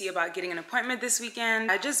can see about getting an appointment this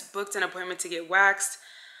weekend. I just booked an appointment to get waxed,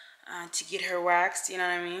 to get her waxed, you know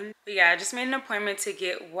what I mean? But yeah, I just made an appointment to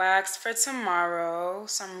get waxed for tomorrow,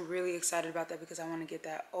 so I'm really excited about that because I want to get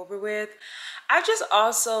that over with. I just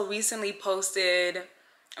also recently posted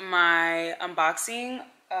my unboxing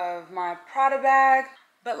of my Prada bag.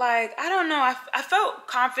 But like, I don't know, I felt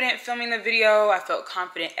confident filming the video. I felt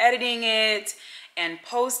confident editing it and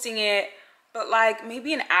posting it. But like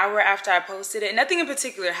maybe an hour after I posted it, nothing in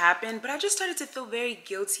particular happened, but I just started to feel very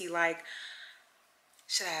guilty. Like,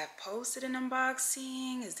 should I have posted an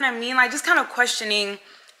unboxing? Is that what I mean? Like just kind of questioning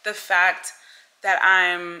the fact that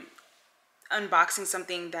I'm unboxing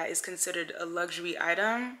something that is considered a luxury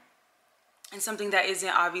item and something that isn't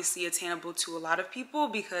obviously attainable to a lot of people,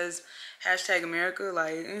 because hashtag America,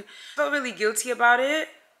 like, I felt really guilty about it.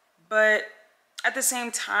 But at the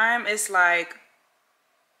same time, it's like,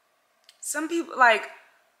 some people, like,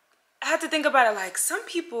 I had to think about it, like, some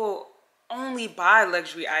people only buy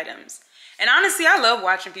luxury items. And honestly, I love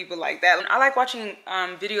watching people like that. I like watching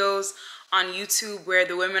videos on YouTube where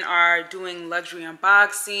the women are doing luxury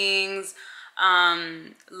unboxings,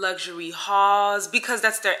 luxury hauls, because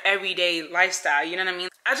that's their everyday lifestyle, you know what I mean?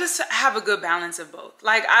 I just have a good balance of both.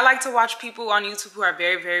 Like, I like to watch people on YouTube who are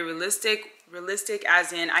very, very realistic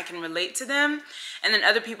as in I can relate to them, and then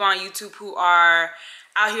other people on YouTube who are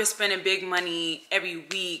out here spending big money every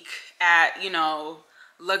week at, you know,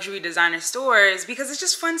 luxury designer stores, because it's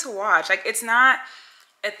just fun to watch. Like, it's not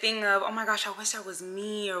a thing of, oh my gosh, I wish that was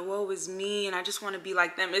me, or woe is me and I just want to be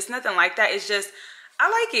like them. It's nothing like that. It's just, I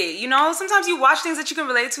like it, you know? Sometimes you watch things that you can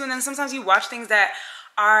relate to, and then sometimes you watch things that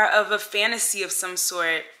are of a fantasy of some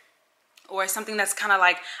sort, or something that's kind of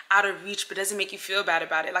like out of reach but doesn't make you feel bad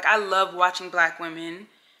about it. Like, I love watching Black women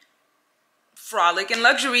frolic in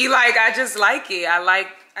luxury. Like, I just like it. I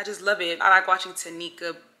just love it. I like watching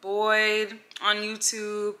Tanika Boyd on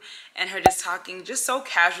YouTube and her just talking just so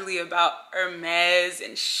casually about Hermes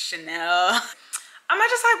and Chanel. I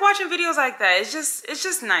just like watching videos like that. It's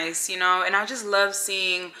just nice, you know? And I just love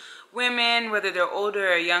seeing women, whether they're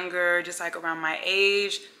older or younger, just like around my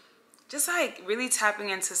age, just like really tapping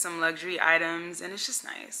into some luxury items, and it's just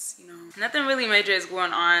nice, you know? Nothing really major is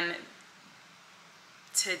going on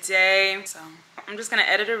today, so I'm just gonna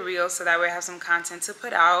edit a reel so that way I have some content to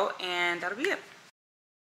put out, and that'll be it.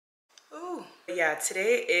 Ooh, yeah,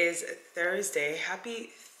 today is Thursday. Happy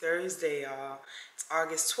Thursday, y'all. It's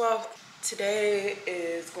August 12th. Today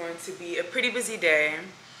is going to be a pretty busy day.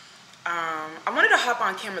 I wanted to hop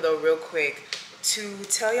on camera though real quick to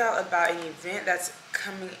tell y'all about an event that's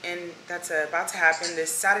coming in, that's about to happen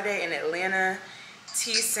this Saturday in Atlanta.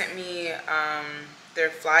 T sent me their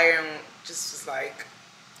flyer and just was like,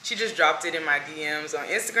 she just dropped it in my DMs on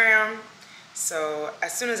Instagram. So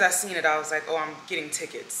as soon as I seen it, I was like, oh, I'm getting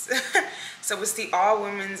tickets. So it's the All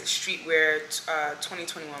Women's Streetwear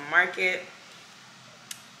 2021 market.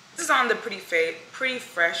 This is on the Pretty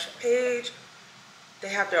Fresh page. They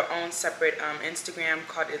have their own separate Instagram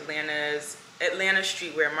called Atlanta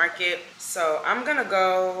Streetwear Market. So I'm gonna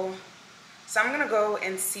go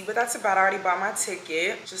and see what that's about. I already bought my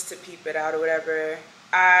ticket just to peep it out or whatever.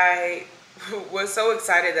 I was so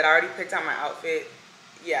excited that I already picked out my outfit.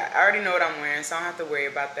 Yeah, I already know what I'm wearing, so I don't have to worry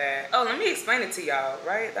about that. Oh, let me explain it to y'all,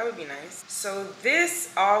 right? That would be nice. So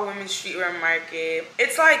this All Women's Streetwear Market,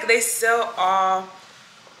 it's like they sell all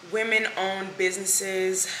women-owned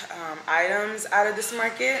businesses, items out of this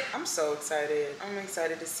market. I'm so excited. I'm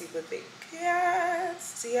excited to see what they got.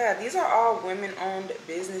 So yeah, these are all women-owned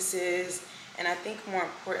businesses, and I think more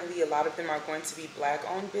importantly, a lot of them are going to be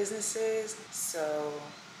Black-owned businesses. So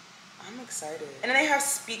I'm excited. And then they have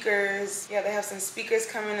speakers. Yeah, they have some speakers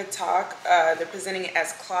coming to talk. They're presenting it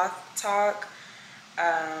as Cloth Talk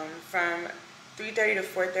from 3:30 to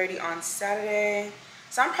 4:30 on Saturday.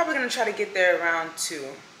 So I'm probably gonna try to get there around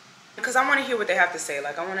 2, because I want to hear what they have to say.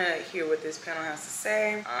 Like, I want to hear what this panel has to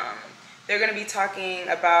say. They're going to be talking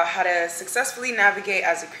about how to successfully navigate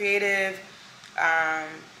as a creative,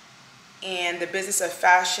 and the business of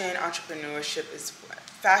fashion and entrepreneurship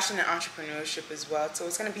as well. So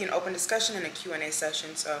it's going to be an open discussion and a Q&A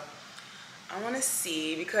session. So I want to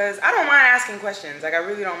see, because I don't mind asking questions. Like, I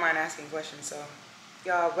really don't mind asking questions. So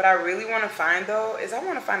y'all, what I really want to find though is I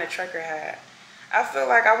want to find a trucker hat. I feel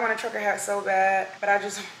like I want a trucker hat so bad, but I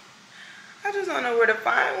just don't know where to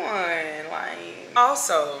find one. Like,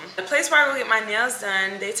 also, the place where I go get my nails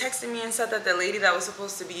done, they texted me and said that the lady that was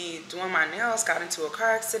supposed to be doing my nails got into a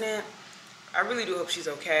car accident. I really do hope she's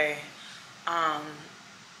okay.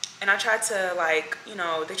 And I tried to, like, you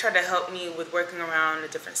know, they tried to help me with working around a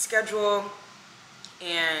different schedule,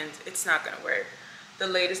 and it's not gonna work. The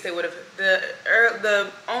latest they would have,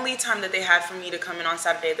 the only time that they had for me to come in on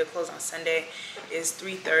Saturday, they're closed on Sunday, is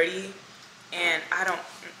 3:30, and I don't,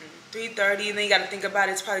 3:30, and then you gotta think about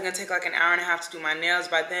it, it's probably gonna take like an hour and a half to do my nails.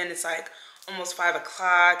 By then it's like almost 5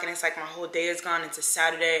 o'clock, and it's like my whole day is gone into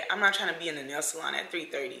Saturday. I'm not trying to be in the nail salon at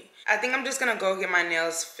 3:30. I think I'm just gonna go get my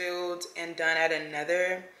nails filled and done at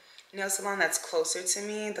another nail salon that's closer to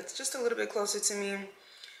me, that's just a little bit closer to me.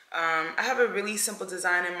 I have a really simple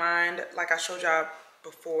design in mind, like I showed y'all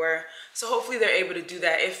before, so hopefully they're able to do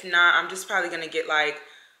that. If not, I'm just probably gonna get like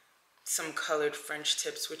some colored French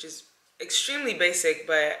tips, which is extremely basic,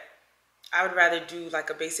 but I would rather do like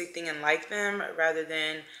a basic thing and like them rather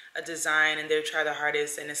than a design and they're try the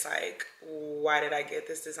hardest and it's like, why did I get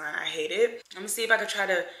this design? I hate it. I'm gonna see if I could try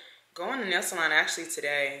to go in the nail salon actually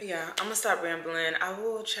today. Yeah, I'm gonna stop rambling. I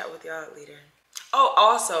will chat with y'all later. Oh,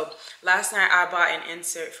 also, last night I bought an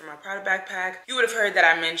insert for my Prada backpack. You would have heard that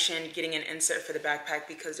I mentioned getting an insert for the backpack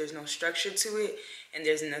because there's no structure to it and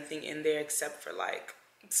there's nothing in there except for like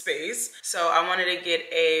space. So I wanted to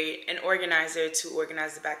get an organizer to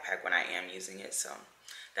organize the backpack when I am using it. So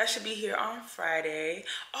that should be here on Friday.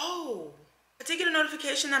 Oh, I did get a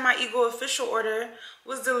notification that my Ego official order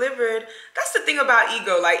was delivered. That's the thing about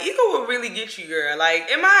Ego. Like, Ego will really get you, girl. Like,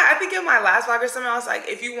 I think in my last vlog or something, I was like,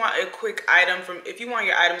 if you want a quick item if you want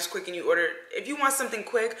your items quick and if you want something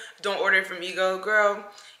quick, don't order it from Ego. Girl,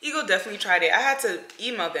 Ego definitely tried it. I had to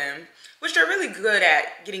email them, which they're really good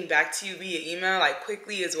at getting back to you via email, like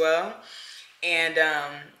quickly as well. And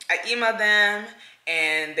I emailed them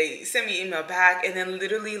and they sent me an email back, and then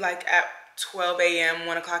literally like at 12 a.m.,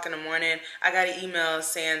 1 o'clock in the morning, I got an email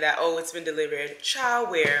saying that, oh, it's been delivered. Child,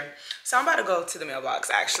 where? So I'm about to go to the mailbox,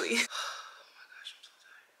 actually. Oh my gosh, I'm so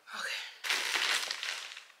tired.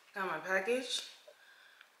 Okay. Got my package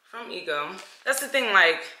from Ego. That's the thing,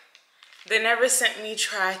 like, they never sent me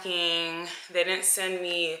tracking. They didn't send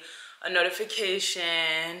me a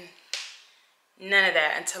notification. None of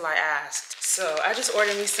that until I asked. So I just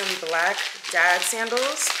ordered me some black dad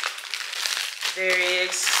sandals. Very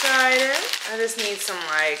excited. I just need some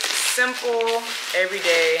like simple,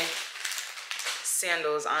 everyday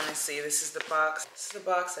sandals, honestly. This is the box. This is the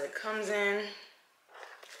box that it comes in.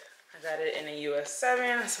 I got it in a US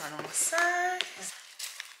 7. That's my normal size.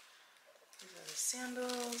 These are the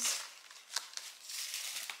sandals.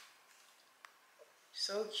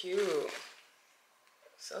 So cute.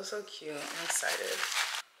 So cute. I'm excited.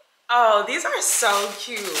 Oh, these are so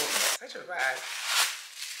cute. Such a vibe.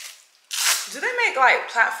 Do they make like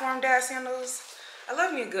platform dad sandals? I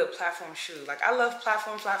love me a good platform shoe. Like, I love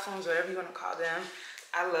platforms, whatever you want to call them.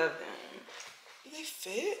 I love them. Do they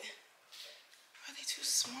fit? Are they too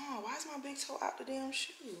small? Why is my big toe out the damn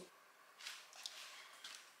shoe?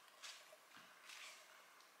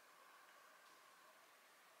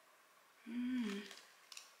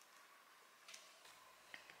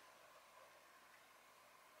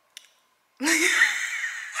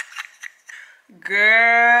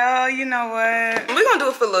 Girl, you know what? We're gonna do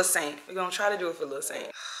it for Lil Saint. We're gonna try to do it for Lil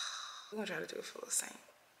Saint. We're gonna try to do it for Lil Saint.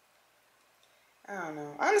 I don't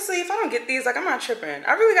know. Honestly, if I don't get these, like, I'm not tripping.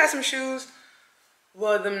 I really got some shoes,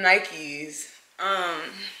 well, them Nikes,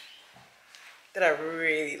 that I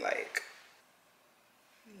really like.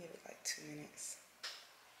 Let me give it like 2 minutes.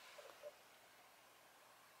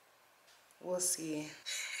 We'll see.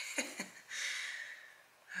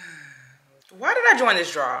 Why did I join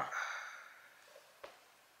this draw?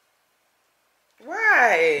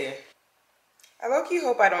 Why? I low-key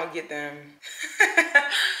hope I don't get them.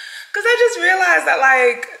 Cause I just realized that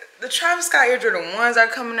like the Travis Scott Air Jordan 1s are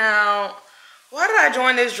coming out. Why did I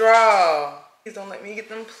join this draw? Please don't let me get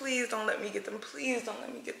them. Please don't let me get them. Please don't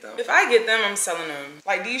let me get them. If I get them, I'm selling them.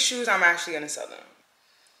 Like, these shoes, I'm actually gonna sell them.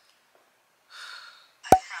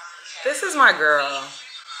 This is my girl. And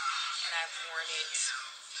I've worn it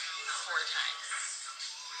 4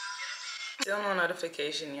 times. Still no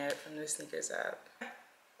notification yet from the Snkrs app.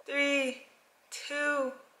 3,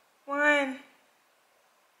 2, 1.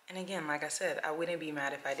 And again, like I said, I wouldn't be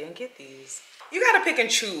mad if I didn't get these. You gotta pick and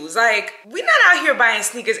choose. Like, we're not out here buying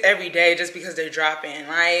sneakers every day just because they're dropping.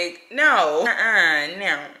 Like, no.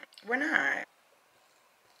 No. We're not.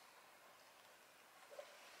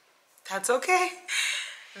 That's okay.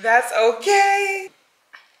 That's okay.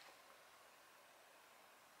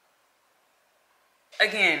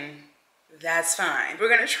 Again, that's fine. We're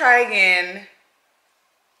gonna try again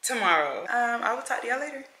tomorrow. I will talk to y'all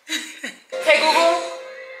later. Hey, Google.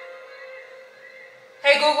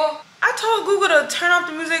 Hey, Google. I told Google to turn off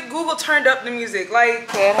the music. Google turned up the music.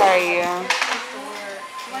 Like, good, how are you?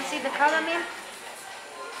 You want to see the color, ma'am?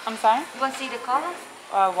 I'm sorry? You want to see the color?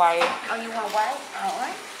 White. Oh, you want white? All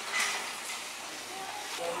right.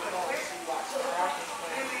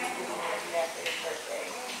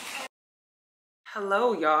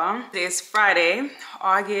 Hello, y'all. Today is Friday,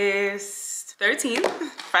 August 13th.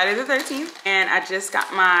 Friday the 13th. And I just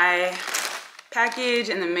got my package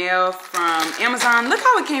in the mail from Amazon. Look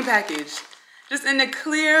how it came packaged. Just in a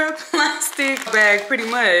clear plastic bag, pretty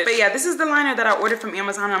much. But yeah, this is the liner that I ordered from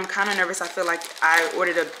Amazon. I'm kind of nervous. I feel like I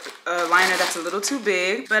ordered a liner that's a little too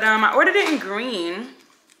big. But I ordered it in green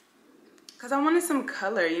because I wanted some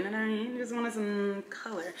color, you know what I mean? I just wanted some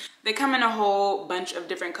color. They come in a whole bunch of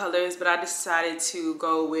different colors, but I decided to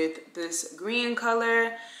go with this green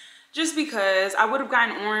color just because I would have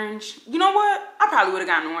gotten orange. You know what? I probably would have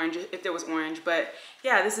gotten orange if there was orange, but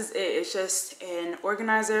yeah, this is it. It's just an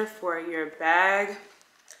organizer for your bag.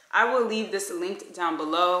 I will leave this linked down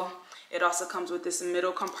below. It also comes with this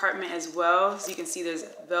middle compartment as well. So you can see there's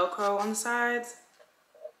Velcro on the sides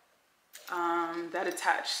that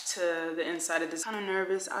attach to the inside of this. I'm kind of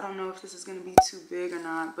nervous. I don't know if this is gonna be too big or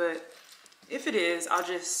not, but if it is, I'll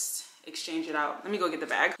just exchange it out. Let me go get the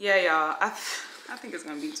bag. Yeah, y'all, I think it's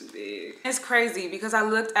gonna be too big. It's crazy because I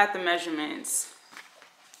looked at the measurements.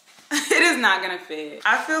 It is not gonna fit.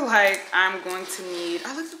 I feel like I'm going to need,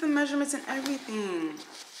 I looked at the measurements and everything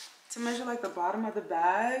to measure like the bottom of the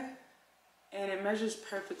bag, and it measures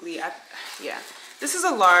perfectly. Yeah, this is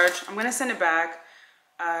a large. I'm gonna send it back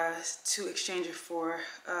to exchange it for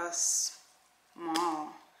a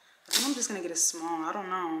small. I think I'm just gonna get a small, I don't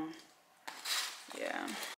know. Yeah.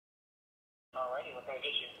 Alrighty, what can I get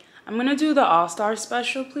you? I'm gonna do the All-Star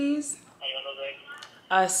special, please. How you want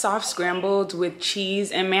those eggs? Soft scrambled with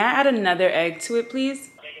cheese, and may I add another egg to it,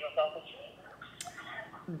 please? Bacon or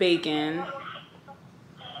sausage? Bacon.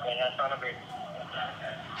 Okay, that's on a bacon.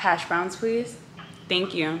 Hash browns, please.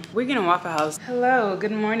 Thank you. We're getting Waffle House. Hello,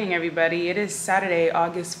 good morning, everybody. It is Saturday,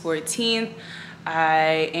 August 14th.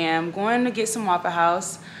 I am going to get some Waffle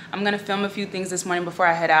House. I'm gonna film a few things this morning before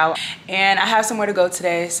I head out, and I have somewhere to go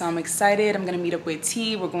today, so I'm excited. I'm gonna meet up with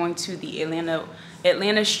T. We're going to the Atlanta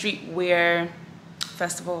Streetwear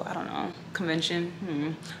Festival, I don't know,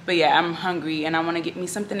 convention. But yeah, I'm hungry and I want to get me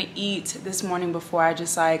something to eat this morning before I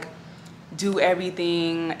just like do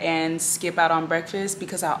everything and skip out on breakfast,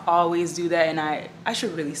 because I always do that, and I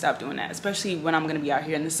should really stop doing that, especially when I'm gonna be out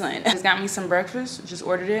here in the sun. Just got me some breakfast, just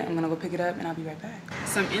ordered it. I'm gonna go pick it up and I'll be right back.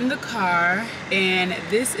 So I'm in the car and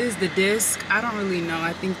this is the disc. I don't really know,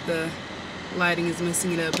 I think the lighting is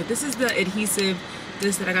messing it up, but this is the adhesive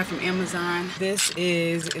disc that I got from Amazon. This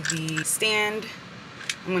is the stand.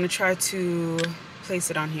 I'm gonna try to place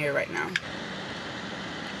it on here right now.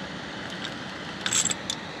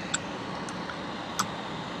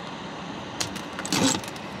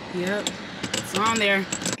 Yep, it's on there.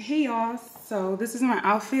 Hey y'all, so this is my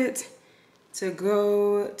outfit to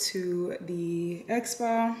go to the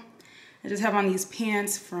expo. I just have on these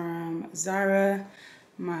pants from Zara,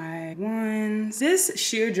 my ones. This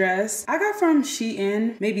sheer dress I got from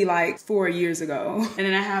Shein maybe like 4 years ago. And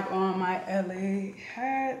then I have on my LA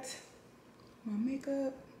hat, my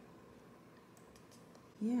makeup.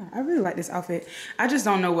 Yeah, I really like this outfit. I just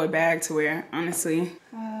don't know what bag to wear, honestly.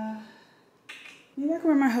 Maybe I can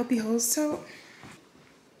wear my Healthy Hoes tote.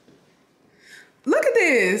 Look at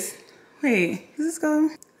this. Wait, does this go?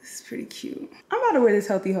 This is pretty cute. I'm about to wear this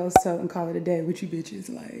Healthy Hoes tote and call it a day with you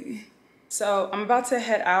bitches, like. So I'm about to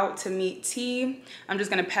head out to meet T. I'm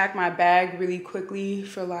just gonna pack my bag really quickly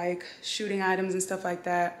for like shooting items and stuff like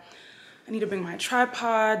that. I need to bring my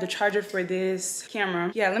tripod, the charger for this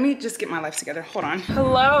camera. Yeah, let me just get my life together. Hold on.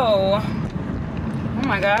 Hello. Oh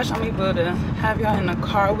my gosh, I'm able to have y'all in the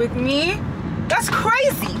car with me. That's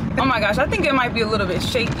crazy. Oh my gosh, I think it might be a little bit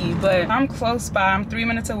shaky, but I'm close by. I'm 3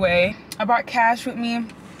 minutes away. I brought cash with me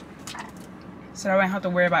so I won't have to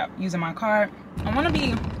worry about using my card. I want to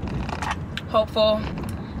be hopeful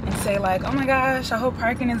and say like, oh my gosh, I hope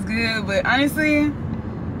parking is good, but honestly,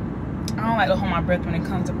 I don't like to hold my breath when it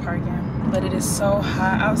comes to parking. But it is so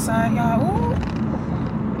hot outside, y'all.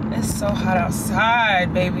 Ooh, it's so hot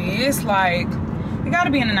outside, baby. It's like, it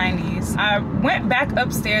gotta be in the 90s. I went back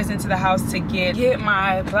upstairs into the house to get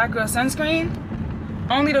my Black Girl sunscreen,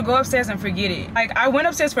 only to go upstairs and forget it. Like, I went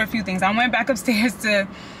upstairs for a few things. I went back upstairs to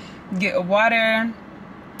get water,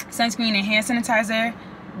 sunscreen, and hand sanitizer.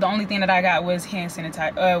 The only thing that I got was hand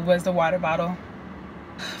sanitizer, was the water bottle.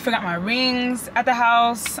 Forgot my rings at the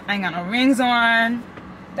house. I ain't got no rings on.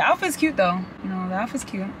 The outfit's cute though. You know, the outfit's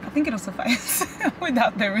cute. I think it'll suffice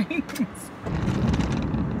without the rings.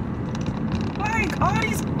 Like, all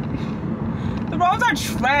these, the roads are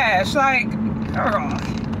trash. Like, girl,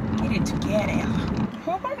 get it together.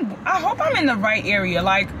 I hope I'm in the right area.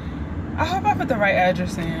 Like, I hope I put the right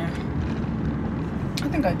address in. I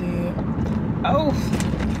think I did. Oh.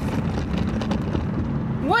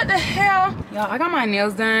 What the hell? Y'all, I got my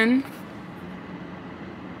nails done.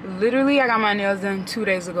 Literally, I got my nails done 2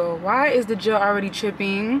 days ago. Why is the gel already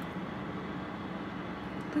chipping?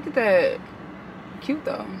 Look at that. Cute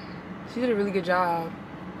though. She did a really good job.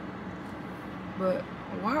 But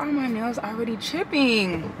why are my nails already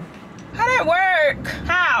chipping? How'd that work?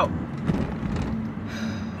 How?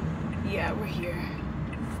 Yeah, we're here.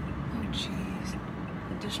 Oh jeez.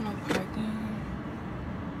 Additional parking.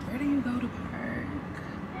 Where do you go to park?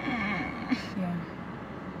 Yeah.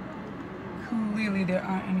 Clearly there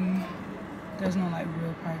aren't any There's no like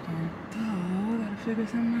real parking. Oh, gotta figure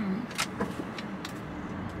something out.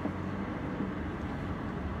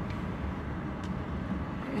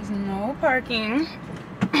 There's no parking.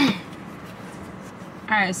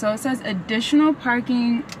 Alright, so it says additional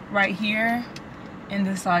parking right here in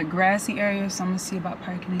this like grassy area, so I'm gonna see about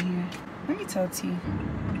parking in here. Let me tell T.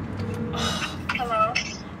 Hello?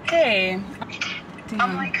 Hey. Damn.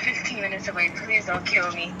 I'm like 15 minutes away. Please don't kill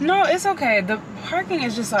me. No, it's okay. The parking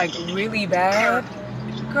is just like really bad.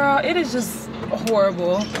 Girl, it is just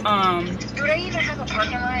horrible. Do they even have a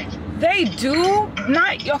parking lot? They do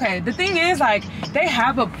not. Okay, the thing is, like, they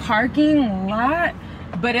have a parking lot,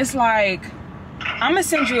 but it's like, I'm gonna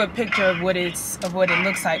send you a picture of what it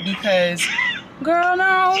looks like, because, girl,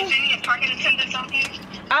 no. Do they need a parking attendant on here?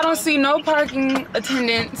 I don't see no parking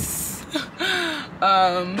attendants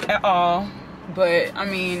at all. But I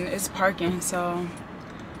mean, it's parking, so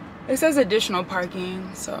it says additional parking,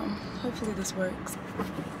 so hopefully this works.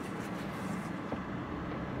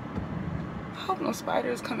 I hope no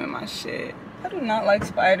spiders come in my shit. I do not like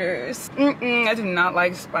spiders. I do not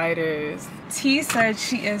like spiders. T said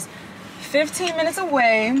she is 15 minutes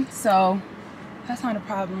away, so that's not a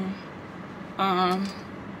problem. I'm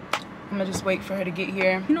gonna just wait for her to get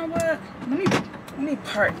here. You know what? Let me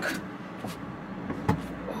park.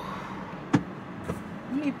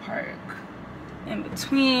 Let me park in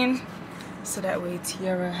between so that way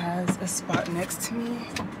Tiara has a spot next to me.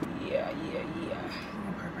 Yeah.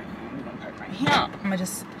 We're gonna park right here. I'm gonna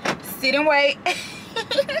just sit and wait.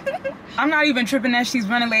 I'm not even tripping that she's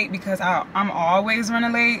running late, because I'm always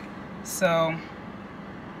running late, so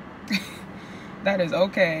that is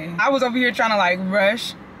okay. I was over here trying to like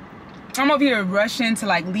rush. I'm over here rushing to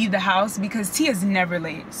like leave the house because T is never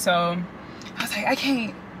late, so I was like,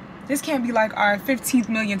 this can't be like our 15th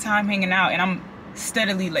million time hanging out and I'm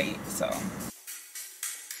steadily late, so.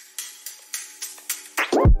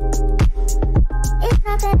 It's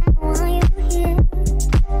not that I want you here.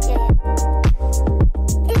 Yeah.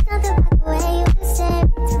 It's not the way you stare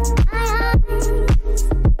into my eyes.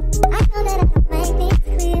 I know that I can make things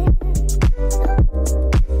clear.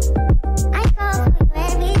 I fall for you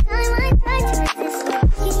every time I try to resist you.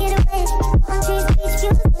 You get away, I'm trees, beach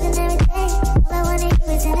views, and everything. All I wanna do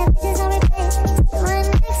is end up just on repeat. One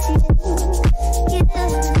next to you, you do.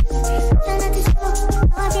 Try not to show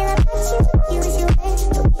how I feel about you. You wish you were,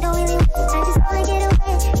 but we don't really want. I just wanna get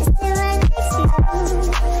away, just stay right next to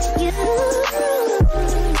you.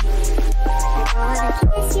 I wanna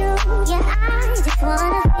kiss you, yeah, I just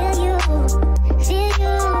wanna feel you, feel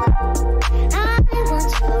you. I want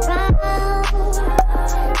you around, I want you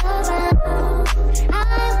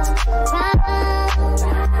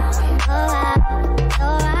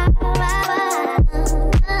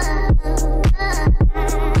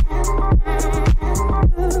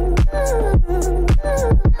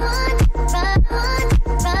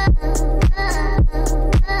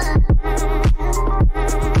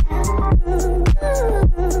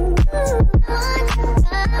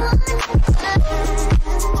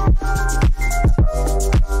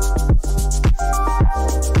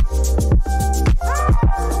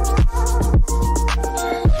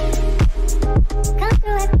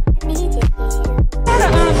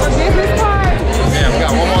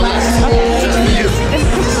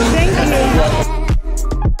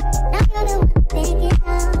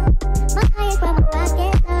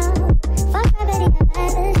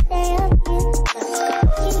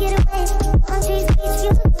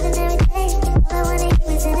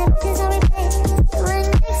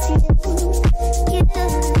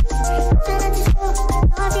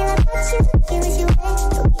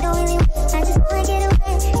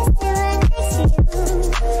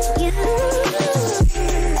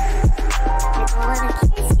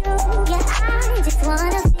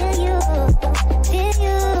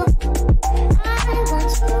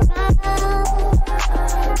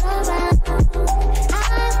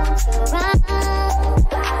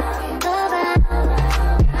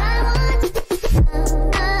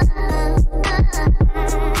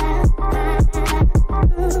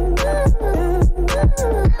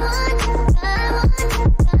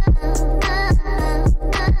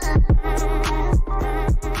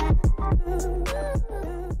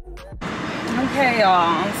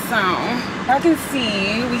I can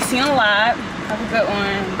see, we've seen a lot. Have a good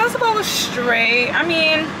one. Festival was straight. I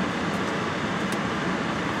mean,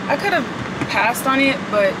 I could have passed on it,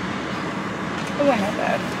 but it wasn't that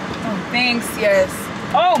bad. Oh, thanks, yes.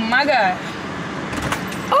 Oh my God.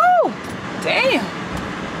 Oh, damn.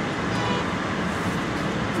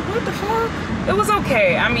 What the fuck? It was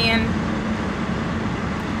okay. I mean,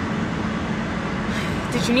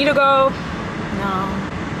 did you need to go? No.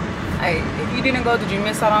 Like, if you didn't go, did you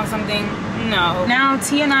miss out on something? No. Now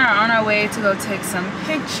T and I are on our way to go take some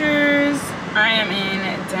pictures. I am in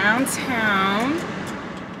downtown.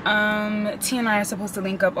 T and I are supposed to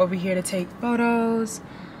link up over here to take photos.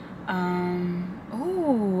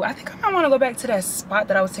 Oh, I think I might want to go back to that spot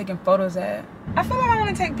that I was taking photos at. I feel like I want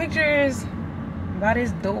to take pictures by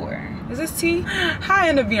this door. Is this T? I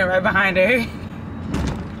end up being right behind her.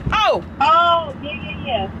 Oh! Oh,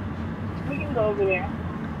 yeah. We can go over there.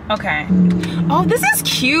 Okay. Oh, this is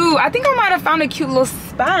cute. I think I might have found a cute little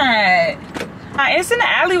spot. It's in the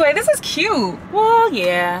alleyway. This is cute. Well,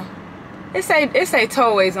 yeah. It say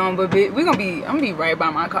towaways on, but I'm gonna be right by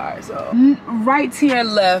my car. So right to your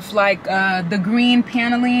left, like the green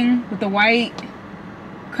paneling with the white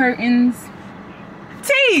curtains.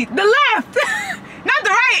 T, the left, not the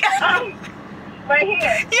right. Right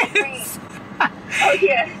here. Yes. Oh,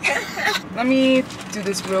 yeah. Let me do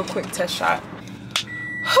this real quick test shot.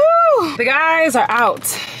 Whew. The guys are out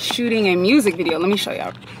shooting a music video. Let me show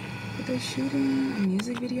y'all. They're shooting a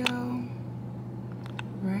music video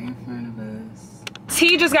right in front of us.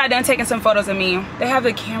 T just got done taking some photos of me. They have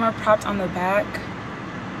the camera propped on the back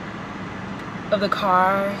of the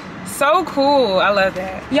car. So cool. I love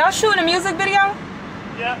that. Y'all shooting a music video?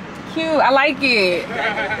 Yeah. Cute. I like it.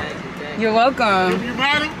 You're welcome. You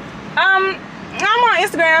bought it? I'm on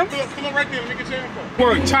Instagram. Come on right there, let me get your info.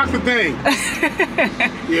 Word, chocolate thing.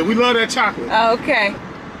 Yeah, we love that chocolate. Oh, okay.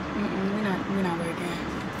 We're not working.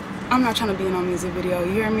 I'm not trying to be in no music video.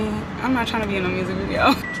 You hear me? I'm not trying to be in no music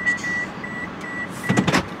video.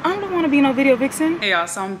 I don't want to be in no video vixen. Hey y'all,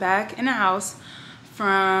 so I'm back in the house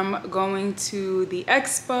from going to the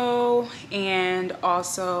expo and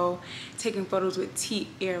also taking photos with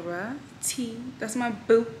T-Era. T, that's my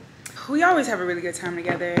boo. We always have a really good time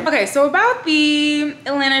together. Okay, so about the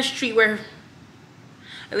Atlanta streetwear,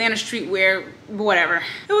 whatever.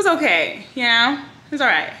 It was okay, you know? It was all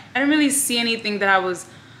right. I didn't really see anything that I was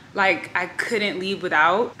like, I couldn't leave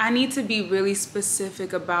without. I need to be really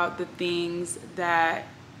specific about the things that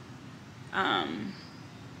I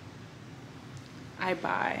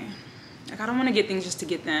buy. Like, I don't want to get things just to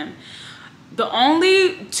get them. The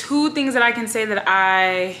only two things that I can say that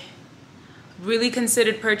I really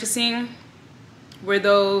considered purchasing were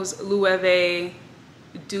those Loewe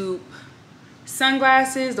dupe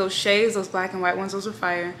sunglasses, those shades, those black and white ones, those were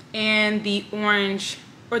fire, and the orange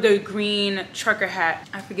or the green trucker hat.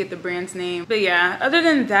 I forget the brand's name, but yeah, other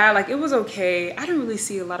than that, like, it was okay. I didn't really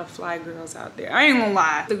see a lot of fly girls out there. I ain't gonna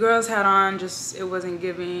lie. The girls had on, just, it wasn't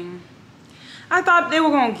giving. I thought they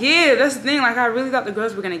were gonna give. That's the thing, like, I really thought the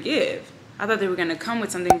girls were gonna give. I thought they were gonna come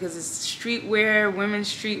with something because it's streetwear, women's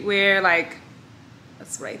streetwear, like,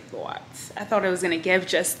 that's what I thought. I thought it was gonna give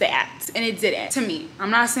just that, and it didn't to me. I'm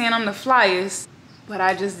not saying I'm the flyest, but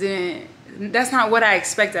I just didn't, that's not what I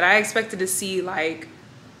expected. I expected to see like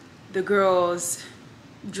the girls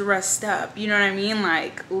dressed up, you know what I mean?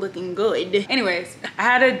 Like looking good. Anyways, I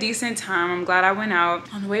had a decent time. I'm glad I went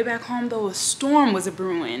out. On the way back home though, a storm was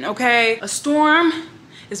brewing, okay? A storm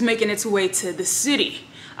is making its way to the city,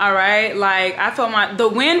 all right? Like, I felt the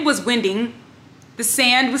wind was winding, the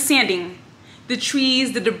sand was sanding, the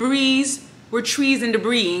trees, the debris were trees and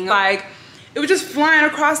debris. Like, it was just flying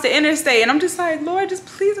across the interstate, and I'm just like, Lord, just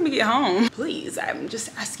please let me get home. Please, I'm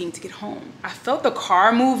just asking to get home. I felt the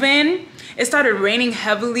car moving. It started raining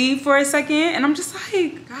heavily for a second, and I'm just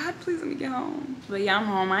like, God, please let me get home. But yeah, I'm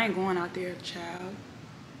home. I ain't going out there, child.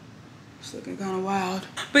 It's looking kind of wild.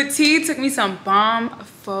 But T took me some bomb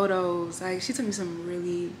photos. Like, she took me some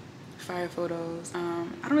really fire photos. I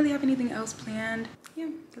don't really have anything else planned. Yeah,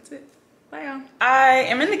 that's it. Bye, y'all. I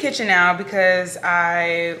am in the kitchen now because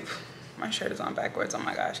my shirt is on backwards, oh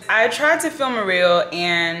my gosh. I tried to film a reel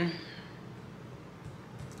and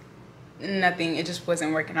nothing, it just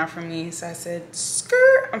wasn't working out for me. So I said,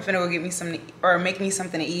 skirt, I'm finna go get me something, or make me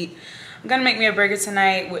something to eat. I'm gonna make me a burger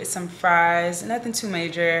tonight with some fries, nothing too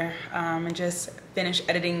major, and just finish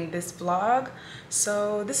editing this vlog.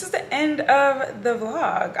 So this is the end of the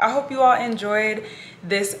vlog. I hope you all enjoyed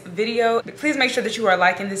this video. Please make sure that you are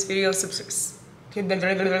liking this video, please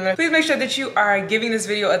make sure that you are giving this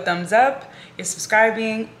video a thumbs up, you're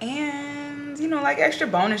subscribing, and you know, like extra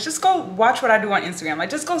bonus, just go watch what I do on Instagram.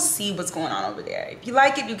 Like, just go see what's going on over there. If you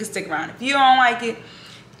like it, you can stick around. If you don't like it,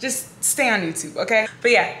 just stay on YouTube, okay?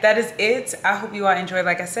 But yeah, that is it. I hope you all enjoyed,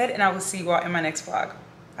 like I said, and I will see you all in my next vlog.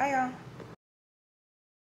 Bye, y'all.